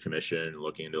cadets that just commissioned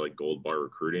looking into like gold bar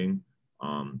recruiting?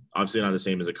 Obviously not the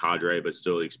same as a cadre, but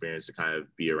still the experience to kind of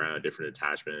be around a different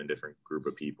attachment and a different group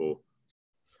of people.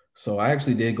 So I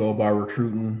actually did gold bar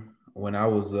recruiting when I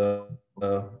was a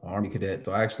Army cadet.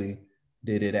 So I actually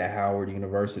did it at Howard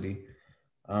University.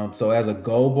 So as a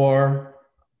gold bar,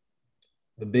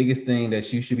 the biggest thing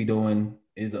that you should be doing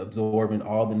is absorbing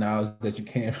all the knowledge that you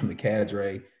can from the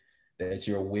cadre that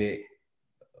you're with,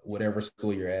 whatever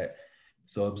school you're at.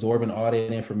 So absorbing all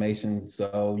that information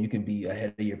so you can be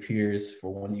ahead of your peers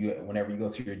for whenever you go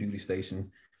to your duty station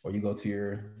or you go to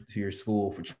your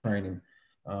school for training.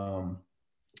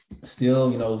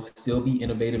 Still be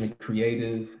innovative and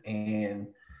creative and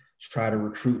try to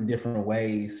recruit in different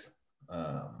ways,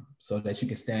 so that you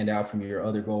can stand out from your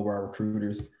other gold bar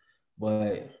recruiters.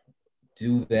 But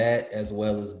do that as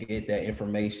well as get that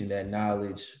information, that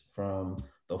knowledge from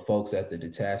the folks at the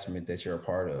detachment that you're a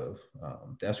part of.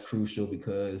 That's crucial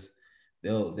because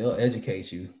they'll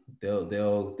educate you.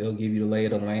 They'll give you the lay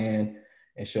of the land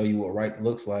and show you what right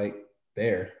looks like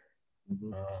there.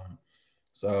 Mm-hmm.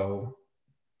 So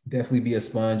definitely be a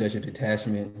sponge at your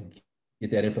detachment,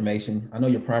 get that information. I know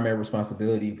your primary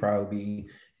responsibility probably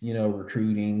be,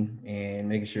 recruiting and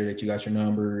making sure that you got your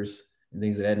numbers and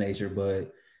things of that nature,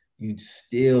 but you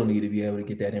still need to be able to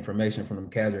get that information from them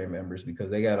cadre members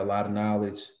because they got a lot of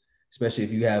knowledge, especially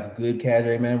if you have good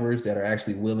cadre members that are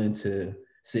actually willing to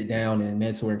sit down and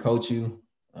mentor and coach you.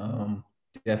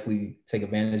 Definitely take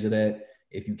advantage of that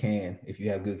if you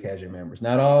have good cadre members.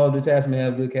 Not all detachments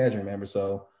have good cadre members,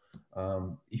 so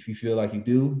if you feel like you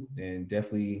do, then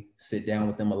definitely sit down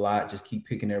with them a lot. Just keep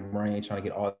picking their brain, trying to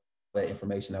get all that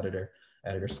information out of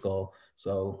their skull.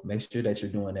 So make sure that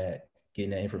you're doing that,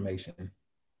 getting that information.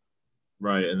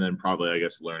 Right, and then probably, I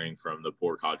guess, learning from the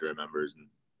poor cadre members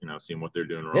and seeing what they're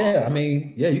doing wrong. Yeah, I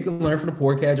mean, you can learn from the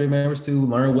poor cadre members too.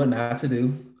 Learn what not to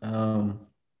do. And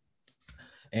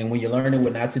when you're learning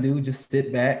what not to do, just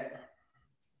sit back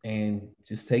and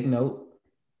just take note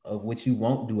of what you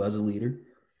won't do as a leader.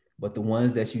 But the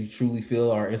ones that you truly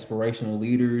feel are inspirational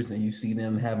leaders and you see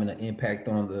them having an impact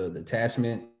on the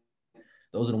attachment,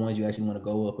 those are the ones you actually want to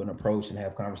go up and approach and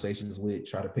have conversations with,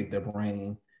 try to pick their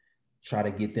brain, try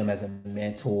to get them as a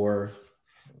mentor,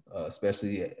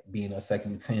 especially being a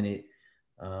second lieutenant.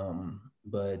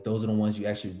 But those are the ones you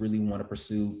actually really want to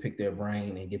pursue, pick their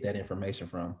brain and get that information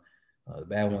from. The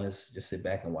bad ones, just sit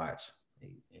back and watch,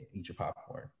 eat your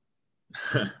popcorn.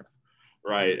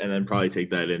 Right, and then probably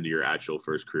take that into your actual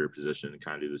first career position and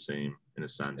kind of do the same in a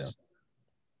sense.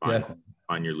 Yeah.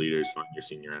 Find your leaders, find your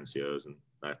senior NCOs, and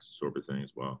that sort of thing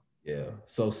as well. Yeah.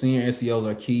 So senior NCOs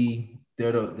are key.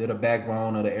 They're the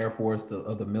backbone of the Air Force,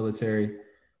 of the military.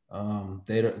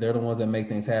 They're the ones that make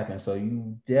things happen. So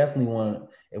you definitely want to,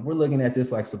 if we're looking at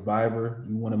this like Survivor,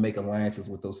 you want to make alliances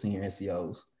with those senior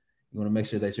NCOs. You want to make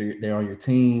sure that they're on your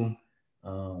team.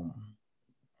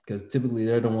 Because typically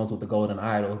they're the ones with the golden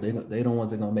idol. They're the ones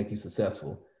that are going to make you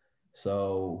successful.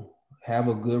 So have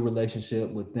a good relationship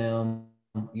with them,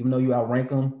 even though you outrank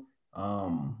them.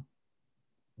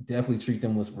 Definitely treat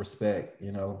them with respect.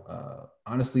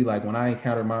 Honestly, like when I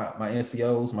encountered my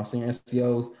NCOs, my senior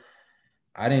NCOs,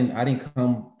 I didn't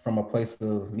come from a place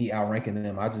of me outranking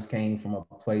them. I just came from a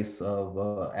place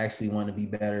of actually wanting to be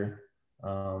better,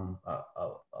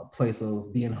 a place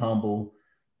of being humble,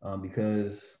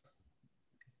 because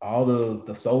all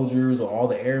the soldiers or all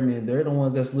the airmen, they're the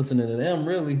ones that's listening to them.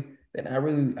 Really, they're not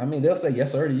really. I mean, they'll say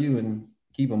yes sir to you and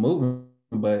keep them moving,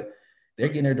 but they're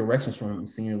getting their directions from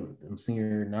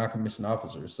senior non-commissioned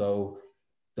officers. So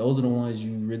those are the ones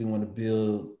you really want to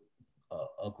build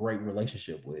a great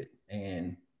relationship with,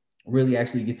 and really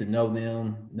actually get to know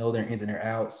them, know their ins and their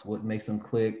outs, what makes them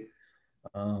click.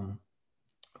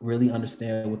 Really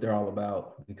understand what they're all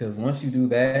about. Because once you do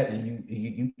that and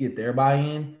you get their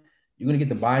buy-in, you're gonna get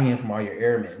the buy-in from all your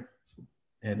airmen,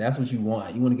 and that's what you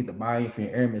want. You want to get the buy-in from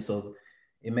your airmen, so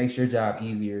it makes your job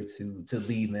easier to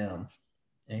lead them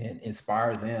and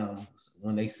inspire them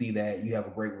when they see that you have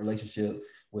a great relationship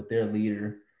with their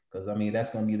leader. Because I mean,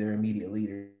 that's going to be their immediate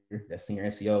leader, that senior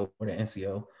NCO or the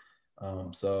NCO.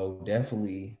 So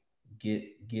definitely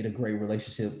get a great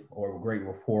relationship or a great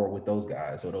rapport with those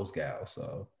guys or those gals.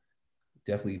 So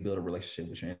definitely build a relationship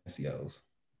with your NCOs.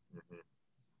 Mm-hmm.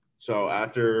 So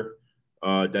after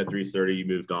Det 330, you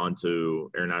moved on to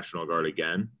Air National Guard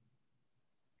again.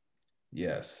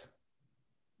 Yes.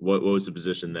 What was the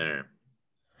position there?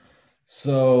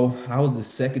 So I was the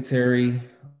secretary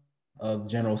of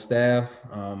general staff.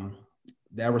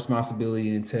 That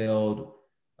responsibility entailed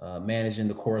managing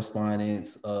the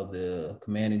correspondence of the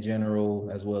commanding general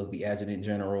as well as the adjutant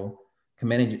general.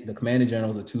 The commanding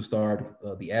general is a 2-star.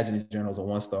 The adjutant general is a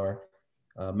 1-star.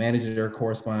 Managing their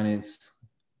correspondence,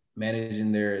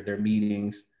 managing their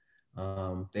meetings.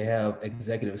 They have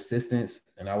executive assistants,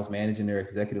 and I was managing their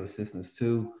executive assistants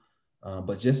too.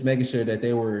 But just making sure that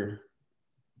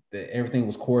that everything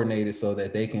was coordinated so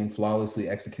that they can flawlessly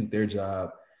execute their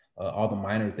job. All the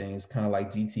minor things, kind of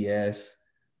like DTS,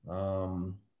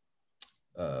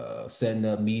 setting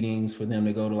up meetings for them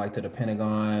to go to the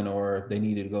Pentagon, or if they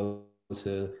needed to go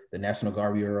to the National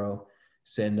Guard Bureau,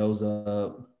 setting those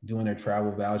up, doing their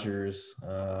travel vouchers.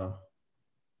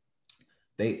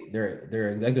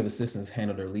 Their executive assistants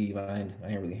handle their leave. I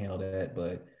didn't really handle that,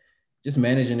 but just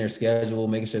managing their schedule,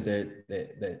 making sure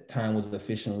that time was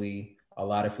efficiently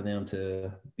allotted for them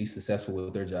to be successful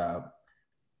with their job.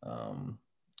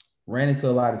 Ran into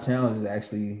a lot of challenges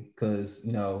actually, because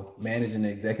managing the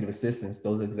executive assistants,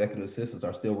 those executive assistants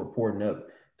are still reporting up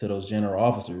to those general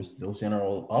officers. Those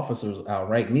general officers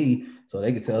outrank me, so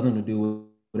they could tell them to do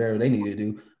whatever they need to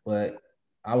do, but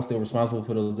I was still responsible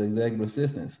for those executive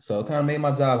assistants. So it kind of made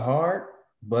my job hard,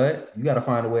 but you got to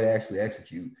find a way to actually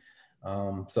execute.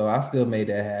 So I still made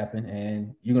that happen,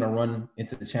 and you're going to run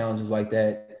into the challenges like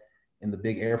that in the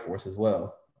big Air Force as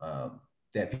well.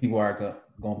 That people are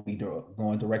going to be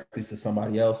going directly to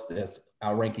somebody else that's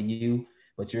outranking you,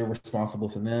 but you're responsible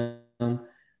for them.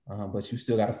 But you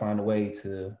still got to find a way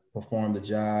to perform the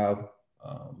job.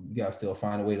 You got to still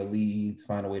find a way to lead,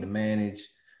 find a way to manage,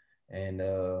 and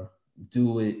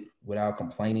do it without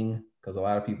complaining. Because a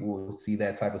lot of people will see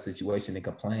that type of situation and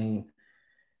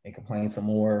complain some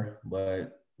more,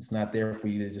 but it's not there for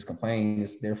you to just complain.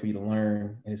 It's there for you to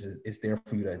learn, and it's there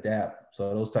for you to adapt.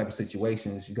 So those type of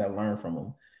situations, you got to learn from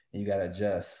them, and you got to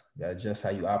adjust. You got to adjust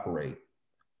how you operate.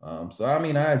 So I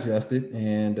mean, I adjusted,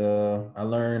 and I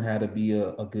learned how to be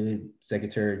a good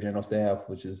Secretary of General Staff,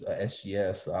 which is a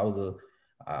SGS. So I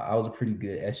was a pretty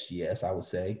good SGS, I would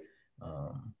say.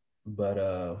 But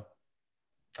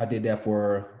I did that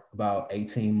for about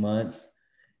 18 months.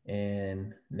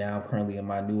 And now I'm currently in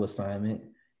my new assignment,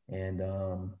 and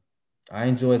I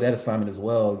enjoyed that assignment as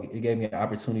well. It gave me an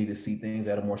opportunity to see things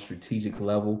at a more strategic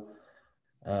level,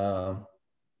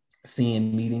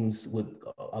 seeing meetings with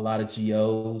a lot of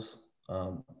GOs.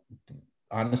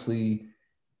 Honestly,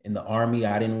 in the Army,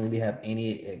 I didn't really have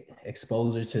any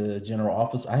exposure to general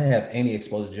officers. I didn't have any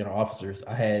exposure to general officers.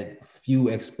 I had few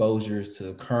exposures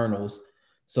to colonels.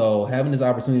 So having this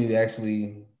opportunity to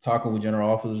actually talking with general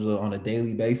officers on a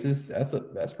daily basis,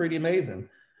 that's pretty amazing.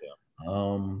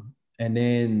 Yeah. And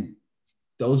then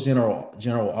those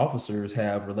general officers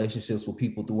have relationships with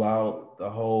people throughout the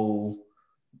whole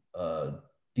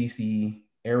DC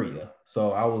area.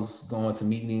 So I was going to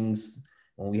meetings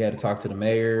when we had to talk to the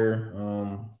mayor.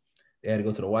 They had to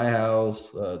go to the White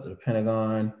House, to the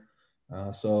Pentagon.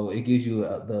 So it gives you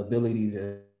the ability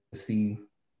to see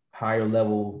higher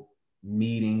level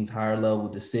meetings, higher level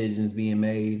decisions being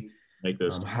made, Make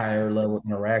those higher level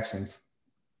interactions.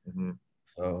 Mm-hmm.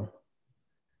 So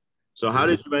how Yeah.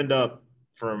 did you end up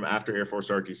from after Air Force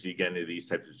RTC getting into these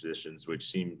types of positions, which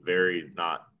seem very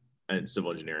not in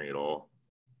civil engineering at all?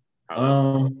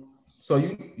 So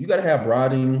you got to have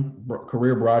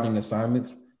career broadening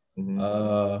assignments.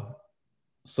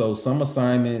 So some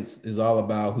assignments is all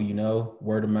about who you know,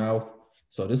 word of mouth.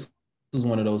 So this is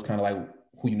one of those kind of like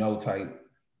who you know type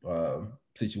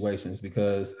situations,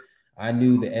 because I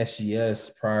knew the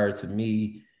SGS prior to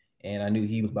me, and I knew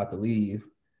he was about to leave.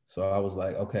 So I was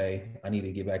like, okay, I need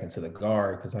to get back into the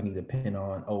guard because I need to pin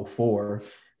on 04.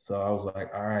 So I was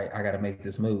like, all right, I got to make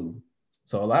this move.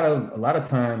 So a lot of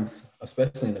times,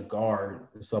 especially in the guard,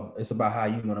 it's about how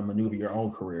you're going to maneuver your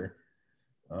own career.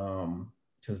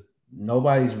 Because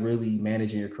nobody's really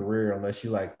managing your career unless you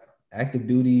like active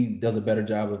duty does a better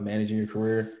job of managing your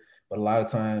career. But a lot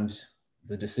of times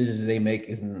the decisions that they make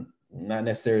isn't not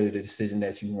necessarily the decision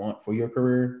that you want for your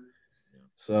career.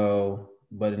 So,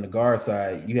 but in the guard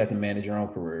side, you have to manage your own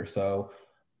career. So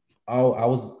I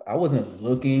wasn't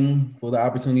looking for the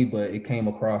opportunity, but it came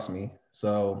across me.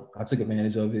 So I took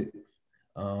advantage of it.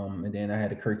 And then I had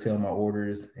to curtail my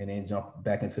orders and then jump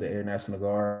back into the Air National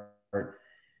Guard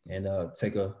and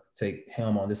take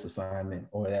helm on this assignment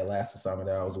or that last assignment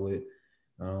that I was with.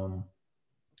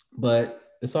 But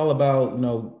it's all about,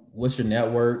 what's your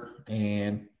network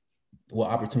and what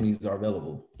opportunities are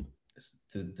available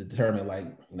to determine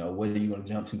what are you going to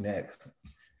jump to next.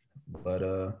 But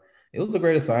it was a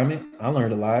great assignment. I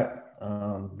learned a lot.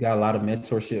 Got a lot of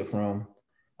mentorship from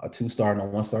a 2-star and a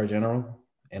 1-star general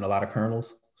and a lot of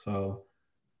colonels. So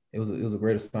it was a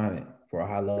great assignment for a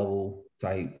high level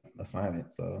type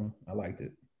assignment. So I liked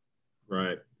it.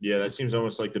 Right. Yeah, that seems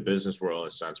almost like the business world in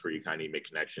a sense, where you kind of make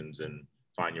connections and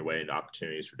find your way into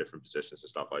opportunities for different positions and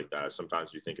stuff like that.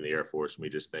 Sometimes we think in the Air Force and we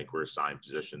just think we're assigned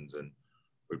positions and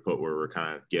we put where we're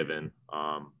kind of given.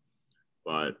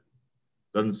 But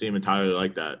doesn't seem entirely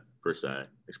like that per se,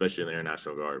 especially in the Air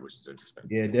National Guard, which is interesting.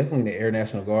 Yeah, definitely the Air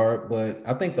National Guard. But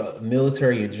I think the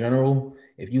military in general,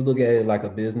 if you look at it like a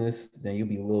business, then you'll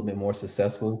be a little bit more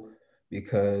successful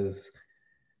because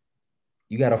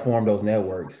you got to form those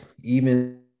networks.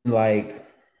 Even like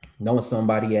knowing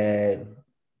somebody at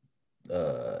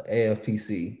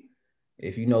AFPC,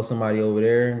 if you know somebody over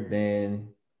there, then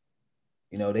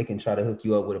they can try to hook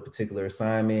you up with a particular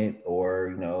assignment or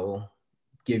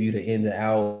give you the ins and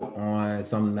out on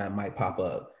something that might pop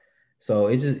up. So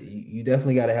it's just you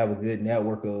definitely got to have a good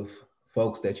network of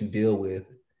folks that you deal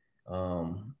with,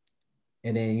 and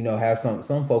then have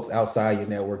some folks outside your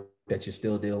network that you're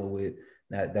still dealing with.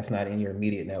 That's not in your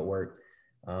immediate network,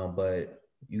 but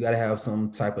you got to have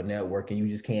some type of network, and you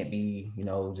just can't be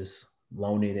just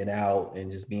loaning it out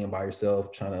and just being by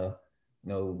yourself trying to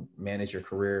manage your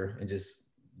career and just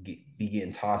be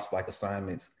getting tossed like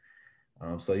assignments.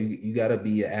 So you got to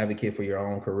be an advocate for your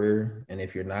own career, and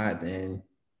if you're not, then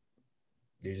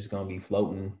you're just gonna be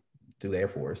floating through the Air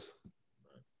Force.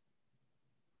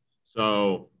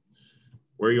 So,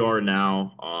 where you are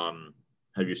now,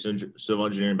 have your civil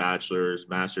engineering bachelor's,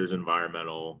 master's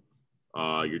environmental,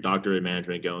 your doctorate in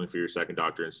management, going for your second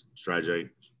doctorate in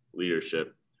strategic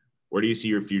leadership. Where do you see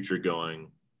your future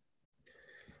going?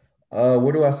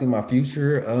 Where do I see my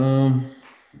future?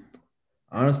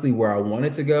 Honestly, where I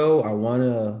wanted to go, I want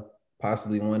to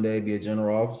possibly one day be a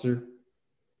general officer.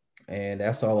 And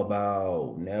that's all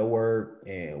about network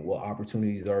and what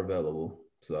opportunities are available.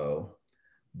 So,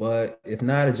 but if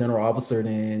not a general officer,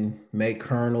 then make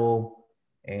colonel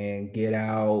and get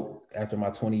out after my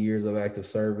 20 years of active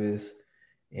service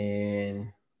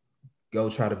and go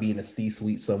try to be in a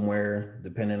C-suite somewhere,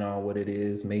 depending on what it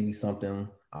is, maybe something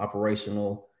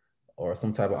operational or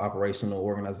some type of operational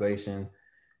organization.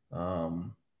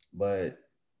 But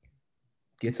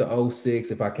get to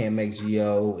 06 if I can't make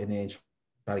GO, and then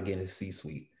try to get into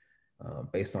C-suite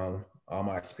based on all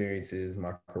my experiences,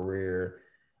 my career.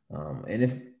 And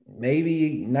if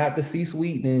maybe not the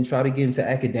C-suite, then try to get into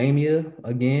academia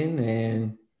again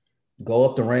and go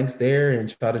up the ranks there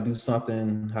and try to do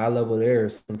something high level there,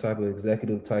 some type of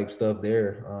executive type stuff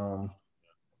there.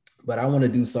 But I want to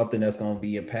do something that's going to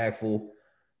be impactful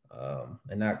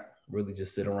and not really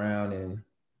just sit around and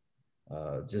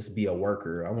just be a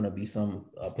worker. I want to be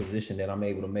a position that I'm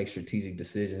able to make strategic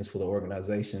decisions for the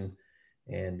organization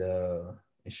and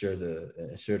ensure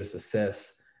the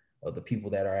success of the people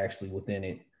that are actually within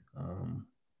it.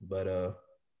 But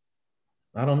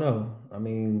I don't know. I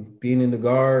mean, being in the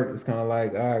guard is kind of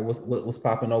like, all right, what's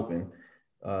popping open?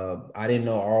 I didn't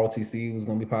know ROTC was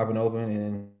going to be popping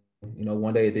open, and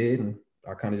one day it did, and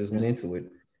I kind of just went into it.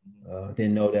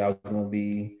 Didn't know that I was going to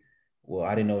be. Well,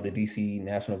 I didn't know the DC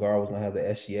National Guard was going to have the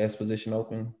SGS position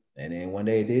open, and then one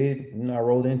day it did, and I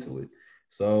rolled into it.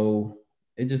 So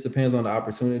it just depends on the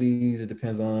opportunities. It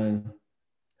depends on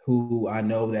who I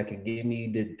know that can get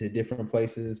me to different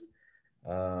places.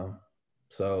 Um,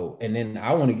 so, and then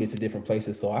I want to get to different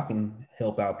places so I can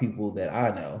help out people that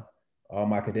I know, all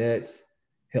my cadets,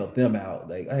 help them out.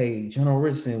 Like, hey, General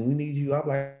Richardson, we need you. I'm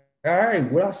like, all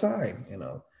right, what I sign,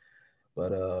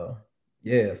 But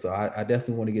yeah, so I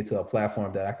definitely want to get to a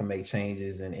platform that I can make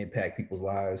changes and impact people's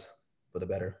lives for the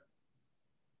better.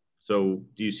 So,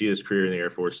 do you see this career in the Air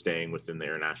Force staying within the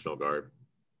Air National Guard?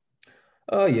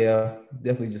 Oh yeah,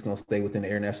 definitely just gonna stay within the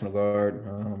Air National Guard.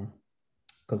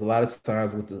 Because a lot of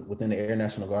times within the Air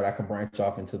National Guard, I can branch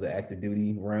off into the active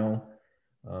duty realm.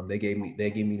 They gave me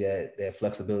that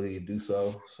flexibility to do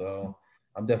so. So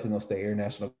I'm definitely gonna stay Air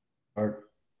National Guard.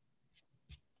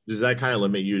 Does that kind of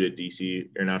limit you to DC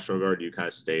Air National Guard? Do you kind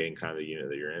of stay in kind of the unit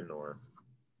that you're in, or?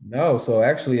 No, so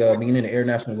actually, being in the Air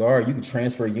National Guard, you can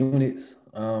transfer units.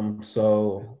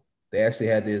 So they actually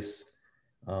had this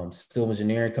civil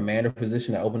engineering commander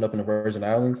position that opened up in the Virgin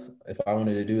Islands. If I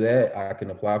wanted to do that, I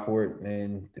can apply for it,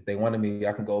 and if they wanted me,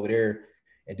 I can go over there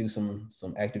and do some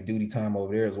active duty time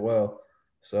over there as well.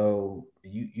 So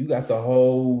you got the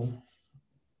whole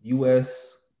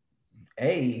USA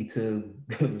to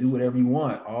do whatever you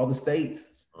want. All the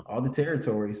states, all the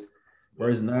territories,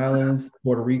 Virgin Islands,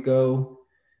 Puerto Rico.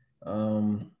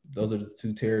 Those are the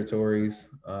two territories,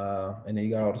 and then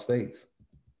you got all the states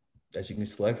that you can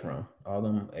select from. All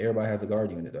them, everybody has a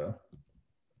guard unit though.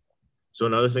 So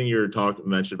another thing you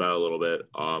mentioned about a little bit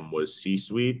was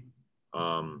C-suite.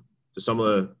 To some of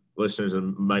the listeners that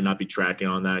might not be tracking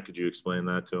on that, could you explain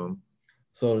that to them?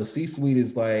 So the C-suite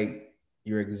is like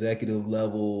your executive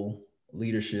level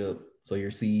leadership. So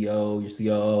your CEO, your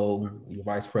COO, your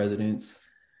vice presidents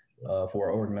for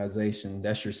an organization.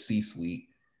 That's your C-suite,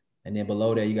 and then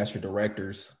below that you got your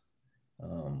directors.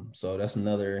 So that's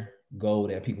another goal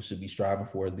that people should be striving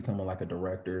for, is becoming like a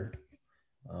director,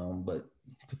 but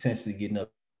potentially getting up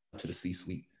to the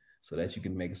C-suite so that you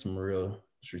can make some real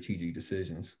strategic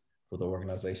decisions for the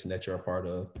organization that you're a part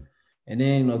of. And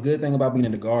then a good thing about being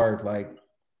in the guard, like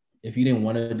if you didn't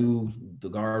want to do the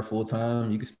guard full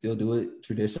time, you can still do it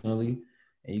traditionally,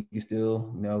 and you can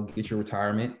still, get your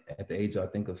retirement at the age, I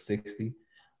think, of 60.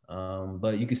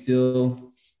 But you can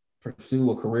still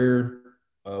pursue a career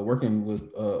working with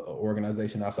an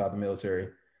organization outside the military,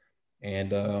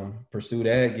 and pursue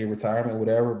that, get retirement,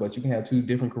 whatever. But you can have two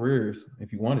different careers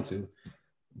if you wanted to.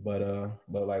 But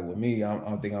like with me,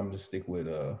 I think I'm just stick with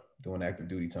doing active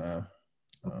duty time.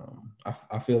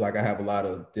 I feel like I have a lot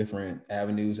of different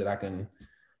avenues that I can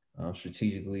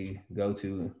strategically go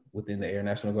to within the Air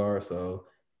National Guard. So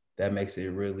that makes it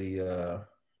really,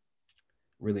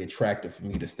 really attractive for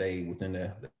me to stay within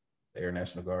the Air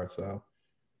National Guard. So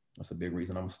that's a big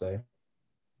reason I'm gonna stay.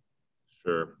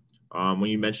 Sure. When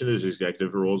you mentioned those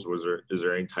executive roles, is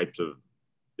there any types of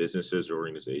businesses or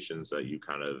organizations that you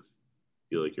kind of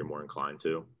feel like you're more inclined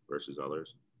to versus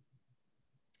others?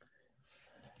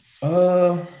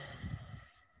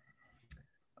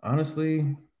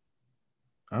 Honestly,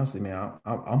 man,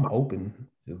 I'm open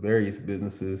to various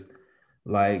businesses,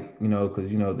 like,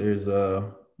 because there's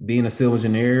being a civil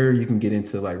engineer, you can get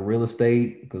into like real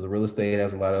estate, because real estate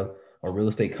has a lot of, or real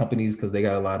estate companies, because they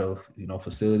got a lot of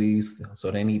facilities, so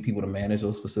they need people to manage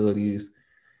those facilities.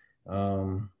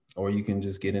 Or you can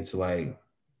just get into like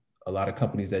a lot of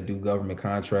companies that do government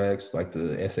contracts, like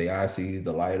the SAICs,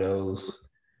 the LIDOs.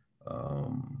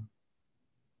 Um,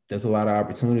 there's a lot of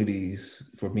opportunities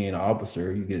for being an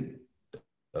officer. You get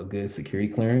a good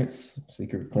secret clearance,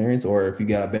 or if you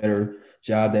got a better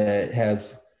job that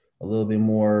has a little bit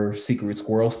more secret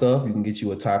squirrel stuff, you can get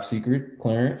you a top secret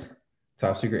clearance,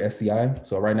 top secret SCI.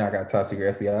 So right now I got top secret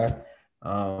SCI.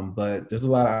 But there's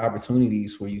a lot of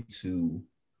opportunities for you to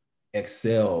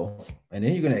excel, and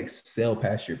then you're going to excel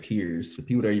past your peers. The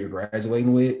people that you're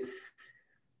graduating with,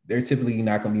 they're typically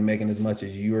not going to be making as much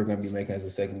as you're going to be making as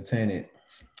a second lieutenant.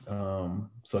 So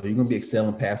you're going to be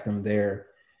excelling past them there,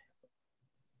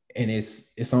 and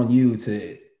it's on you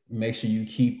to make sure you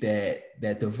keep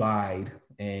that divide.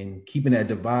 And keeping that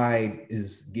divide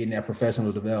is getting that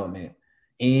professional development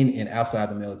in and outside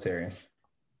the military.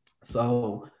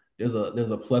 So there's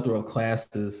a plethora of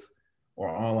classes or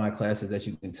online classes that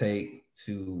you can take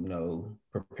to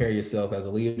prepare yourself as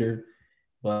a leader,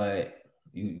 but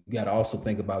you got to also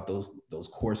think about those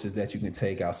courses that you can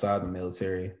take outside the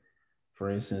military for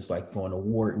instance, like going to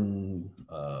Wharton,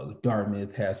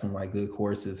 Dartmouth has some like good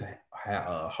courses,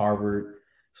 Harvard.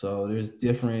 So there's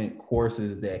different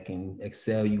courses that can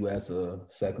excel you as a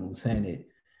second lieutenant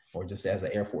or just as an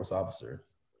Air Force officer.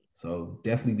 So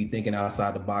definitely be thinking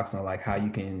outside the box on like how you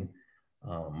can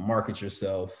market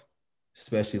yourself,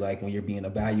 especially like when you're being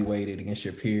evaluated against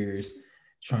your peers,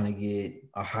 trying to get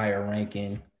a higher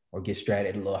ranking or get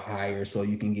stratified a little higher so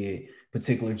you can get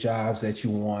particular jobs that you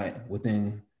want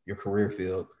within your career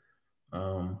field.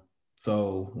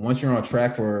 So once you're on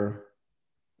track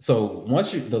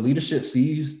once the leadership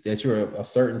sees that you're a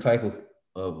certain type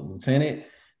of lieutenant,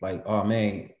 like, oh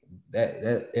man,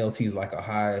 that LT is like a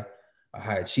high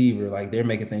achiever, like they're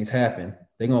making things happen.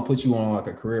 They're gonna put you on like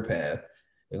a career path.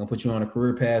 They're gonna put you on a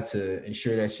career path to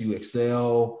ensure that you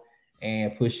excel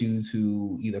and push you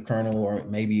to either colonel or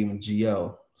maybe even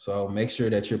GO. So make sure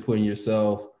that you're putting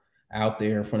yourself out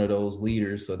there in front of those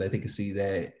leaders so that they can see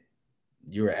that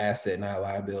you're an asset, not a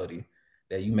liability,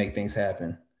 that you make things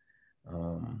happen.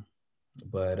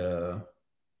 But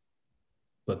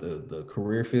the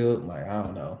career field, like, I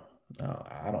don't know.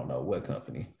 I don't know what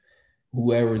company,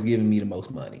 whoever is giving me the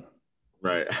most money.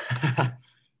 Right.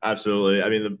 Absolutely. I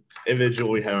mean, the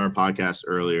individual we had on our podcast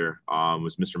earlier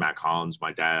was Mr. Matt Collins.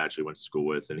 My dad actually went to school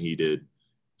with, and he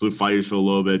flew fighters for a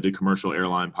little bit, did commercial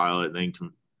airline pilot, and then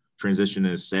transitioned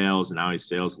into sales, and now he's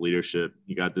sales leadership.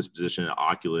 He got this position at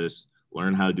Oculus,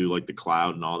 learned how to do like the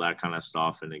cloud and all that kind of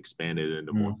stuff, and expanded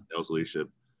into more sales leadership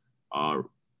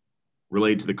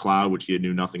related to the cloud, which he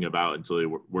knew nothing about until he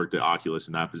worked at Oculus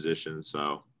in that position.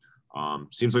 So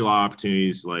seems like a lot of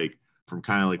opportunities, like from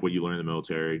kind of like what you learn in the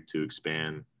military to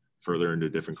expand further into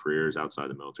different careers outside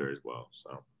the military as well.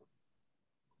 So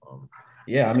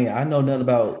yeah, I mean, I know nothing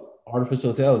about artificial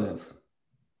intelligence.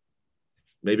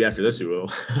 Maybe after this you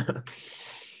will.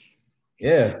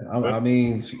 Yeah, I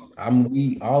mean,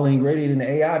 we all integrated in the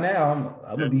AI now.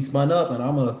 I'm gonna be spun up,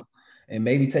 and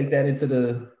maybe take that into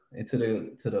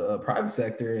the private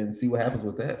sector and see what happens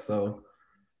with that. So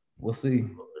we'll see.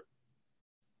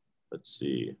 Let's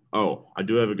see. Oh, I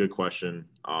do have a good question.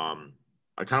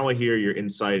 I kind of want to hear your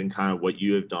insight and kind of what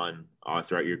you have done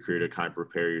throughout your career to kind of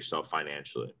prepare yourself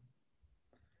financially.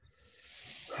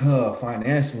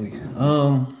 Financially,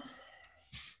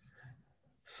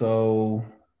 so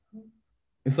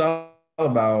it's all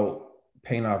about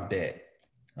paying off debt.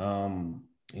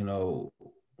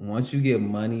 Once you get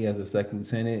money as a second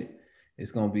lieutenant,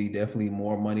 it's going to be definitely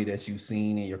more money that you've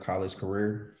seen in your college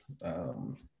career.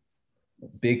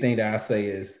 Big thing that I say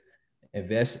is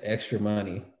invest extra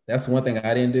money. That's one thing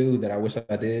I didn't do that I wish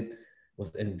I did,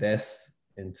 was invest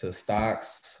into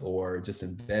stocks or just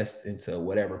invest into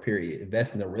whatever, period.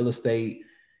 Invest into real estate,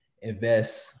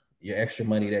 invest your extra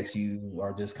money that you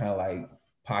are just kind of like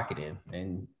pocketing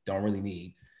and don't really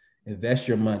need. Invest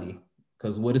your money,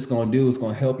 because what it's going to do is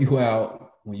going to help you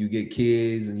out when you get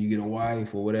kids and you get a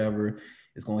wife or whatever.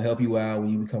 It's going to help you out when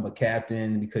you become a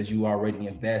captain because you already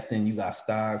investing, you got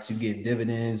stocks, you get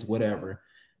dividends, whatever.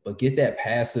 But get that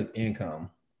passive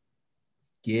income.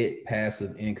 Get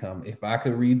passive income. If I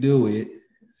could redo it,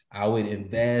 I would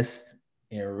invest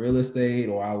in real estate,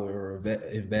 or I would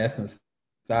invest in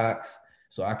stocks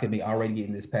so I could be already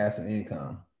getting this passive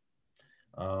income.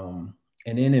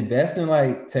 And then invest in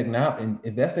like technology, and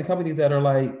invest in companies that are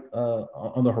like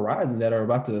on the horizon, that are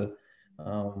about to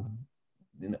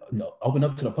open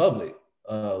up to the public.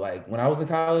 Like when I was in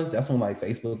college, that's when like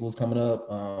Facebook was coming up.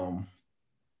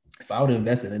 If I would have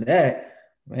invested in that,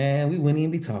 man, we wouldn't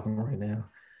even be talking right now.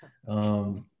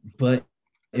 But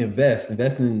invest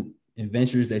in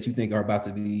ventures that you think are about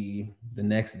to be the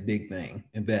next big thing.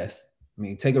 Invest. I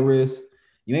mean, take a risk.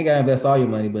 You ain't got to invest all your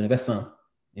money, but invest some.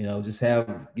 Just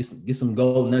get some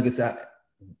gold nuggets out.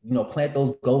 Plant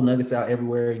those gold nuggets out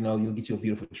everywhere. You'll get you a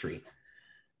beautiful tree,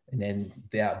 and then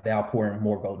they'll pour in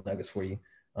more gold nuggets for you.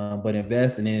 But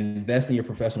invest in your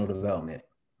professional development,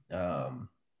 because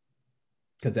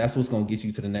that's what's going to get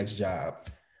you to the next job.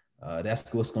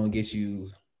 That's what's going to get you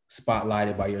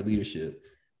spotlighted by your leadership.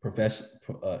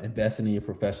 Investing in your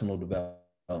professional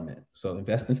development. So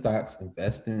invest in stocks,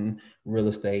 invest in real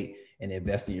estate, and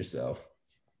invest in yourself.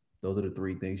 Those are the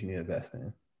three things you need to invest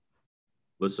in.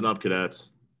 Listen up, cadets.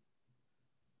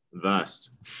 Invest.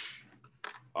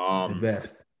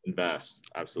 Invest.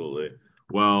 Absolutely.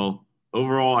 Well,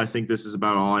 overall, I think this is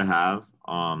about all I have.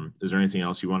 Is there anything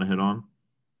else you want to hit on?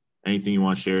 Anything you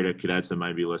want to share to cadets that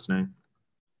might be listening?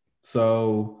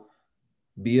 So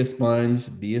be a sponge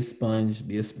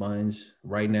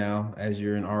right now as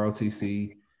you're in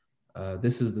ROTC.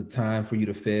 This is the time for you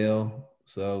to fail.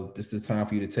 So this is time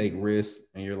for you to take risks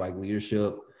in your like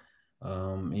leadership,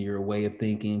 in your way of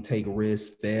thinking. Take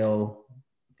risks, fail,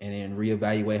 and then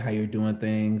reevaluate how you're doing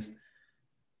things.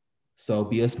 So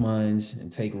be a sponge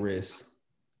and take risks,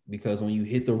 because when you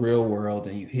hit the real world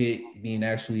and you hit being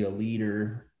actually a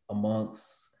leader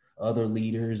amongst other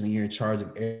leaders and you're in charge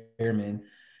of airmen,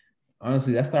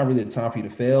 honestly, that's not really the time for you to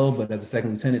fail. But as a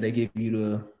second lieutenant, they give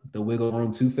you the wiggle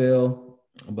room to fail.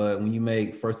 But when you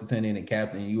make first lieutenant and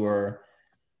captain, you are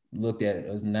looked at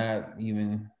as not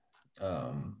even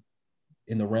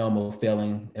in the realm of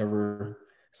failing ever.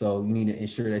 So you need to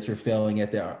ensure that you're failing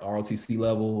at the ROTC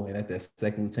level and at the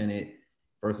second lieutenant,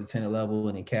 first lieutenant level,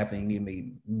 and then captain, you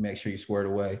need to make sure you're squared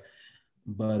away.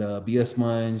 But be a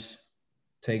sponge,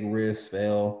 take risks,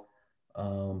 fail,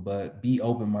 but be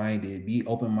open-minded. Be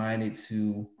open-minded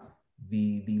to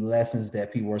the lessons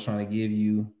that people are trying to give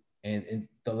you, and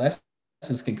the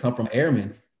lessons can come from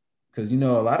airmen, because a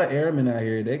lot of airmen out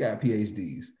here, they got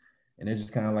PhDs, and they're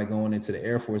just kind of like going into the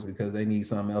Air Force because they need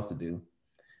something else to do.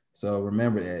 So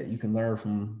remember that you can learn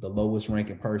from the lowest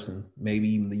ranking person, maybe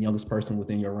even the youngest person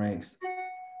within your ranks.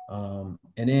 And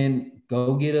then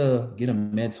go get a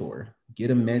mentor.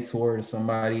 Get a mentor to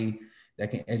somebody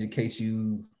that can educate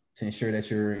you to ensure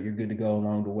that you're good to go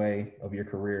along the way of your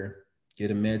career.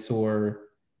 Get a mentor,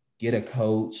 get a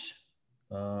coach,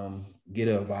 get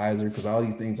an advisor, because all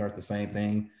these things aren't the same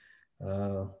thing.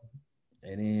 And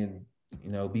then,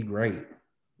 be great.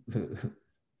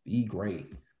 Be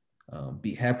great.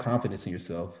 Have confidence in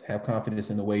yourself. Have confidence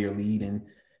in the way you're leading.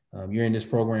 You're in this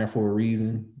program for a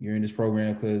reason. You're in this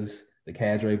program because the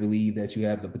cadre believe that you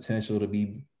have the potential to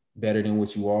be better than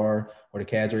what you are, or the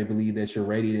cadre believe that you're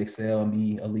ready to excel and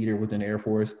be a leader within the Air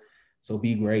Force. So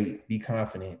be great, be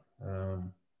confident.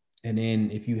 And then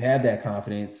if you have that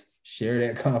confidence, share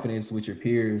that confidence with your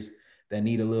peers that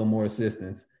need a little more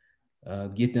assistance.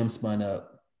 Get them spun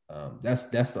up. That's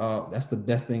the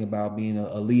best thing about being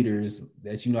a leader, is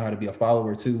that you know how to be a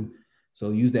follower too.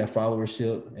 So use that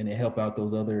followership and then help out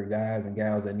those other guys and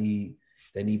gals that need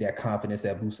that confidence,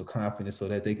 that boost of confidence, so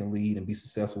that they can lead and be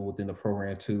successful within the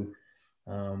program too.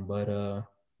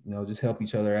 Just help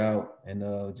each other out, and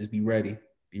just be ready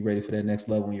for that next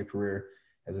level in your career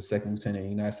as a second lieutenant in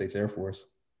the United States Air Force.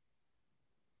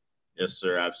 Yes,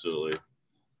 sir. Absolutely.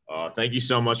 Thank you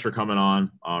so much for coming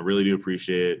on. Really do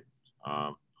appreciate it.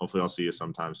 Hopefully I'll see you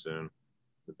sometime soon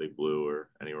at Big Blue or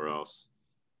anywhere else.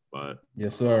 But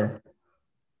yes, sir.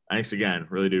 Thanks again.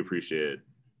 Really do appreciate it.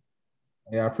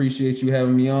 Yeah, I appreciate you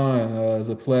having me on. It was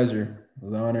a pleasure. It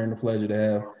was an honor and a pleasure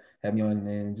to have me on,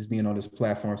 and just being on this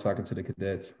platform talking to the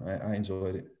cadets. I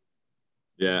enjoyed it.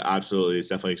 Yeah, absolutely. It's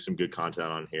definitely some good content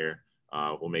on here.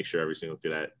 We'll make sure every single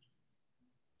cadet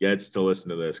gets to listen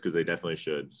to this, because they definitely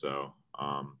should. So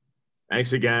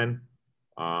thanks again.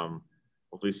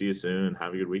 Hopefully see you soon.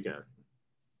 Have a good weekend.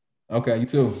 Okay, you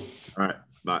too. All right.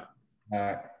 Bye. All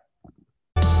right.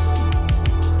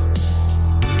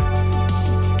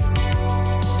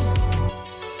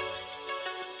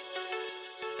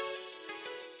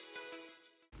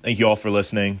 Thank you all for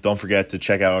listening. Don't forget to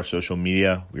check out our social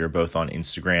media. We are both on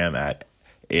Instagram at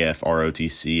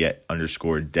AFROTC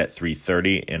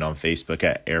 _Det330, and on Facebook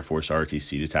at Air Force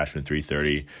ROTC Detachment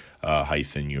 330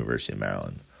 University of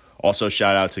Maryland. Also,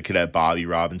 shout out to Cadet Bobby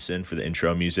Robinson for the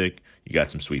intro music. You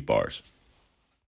got some sweet bars.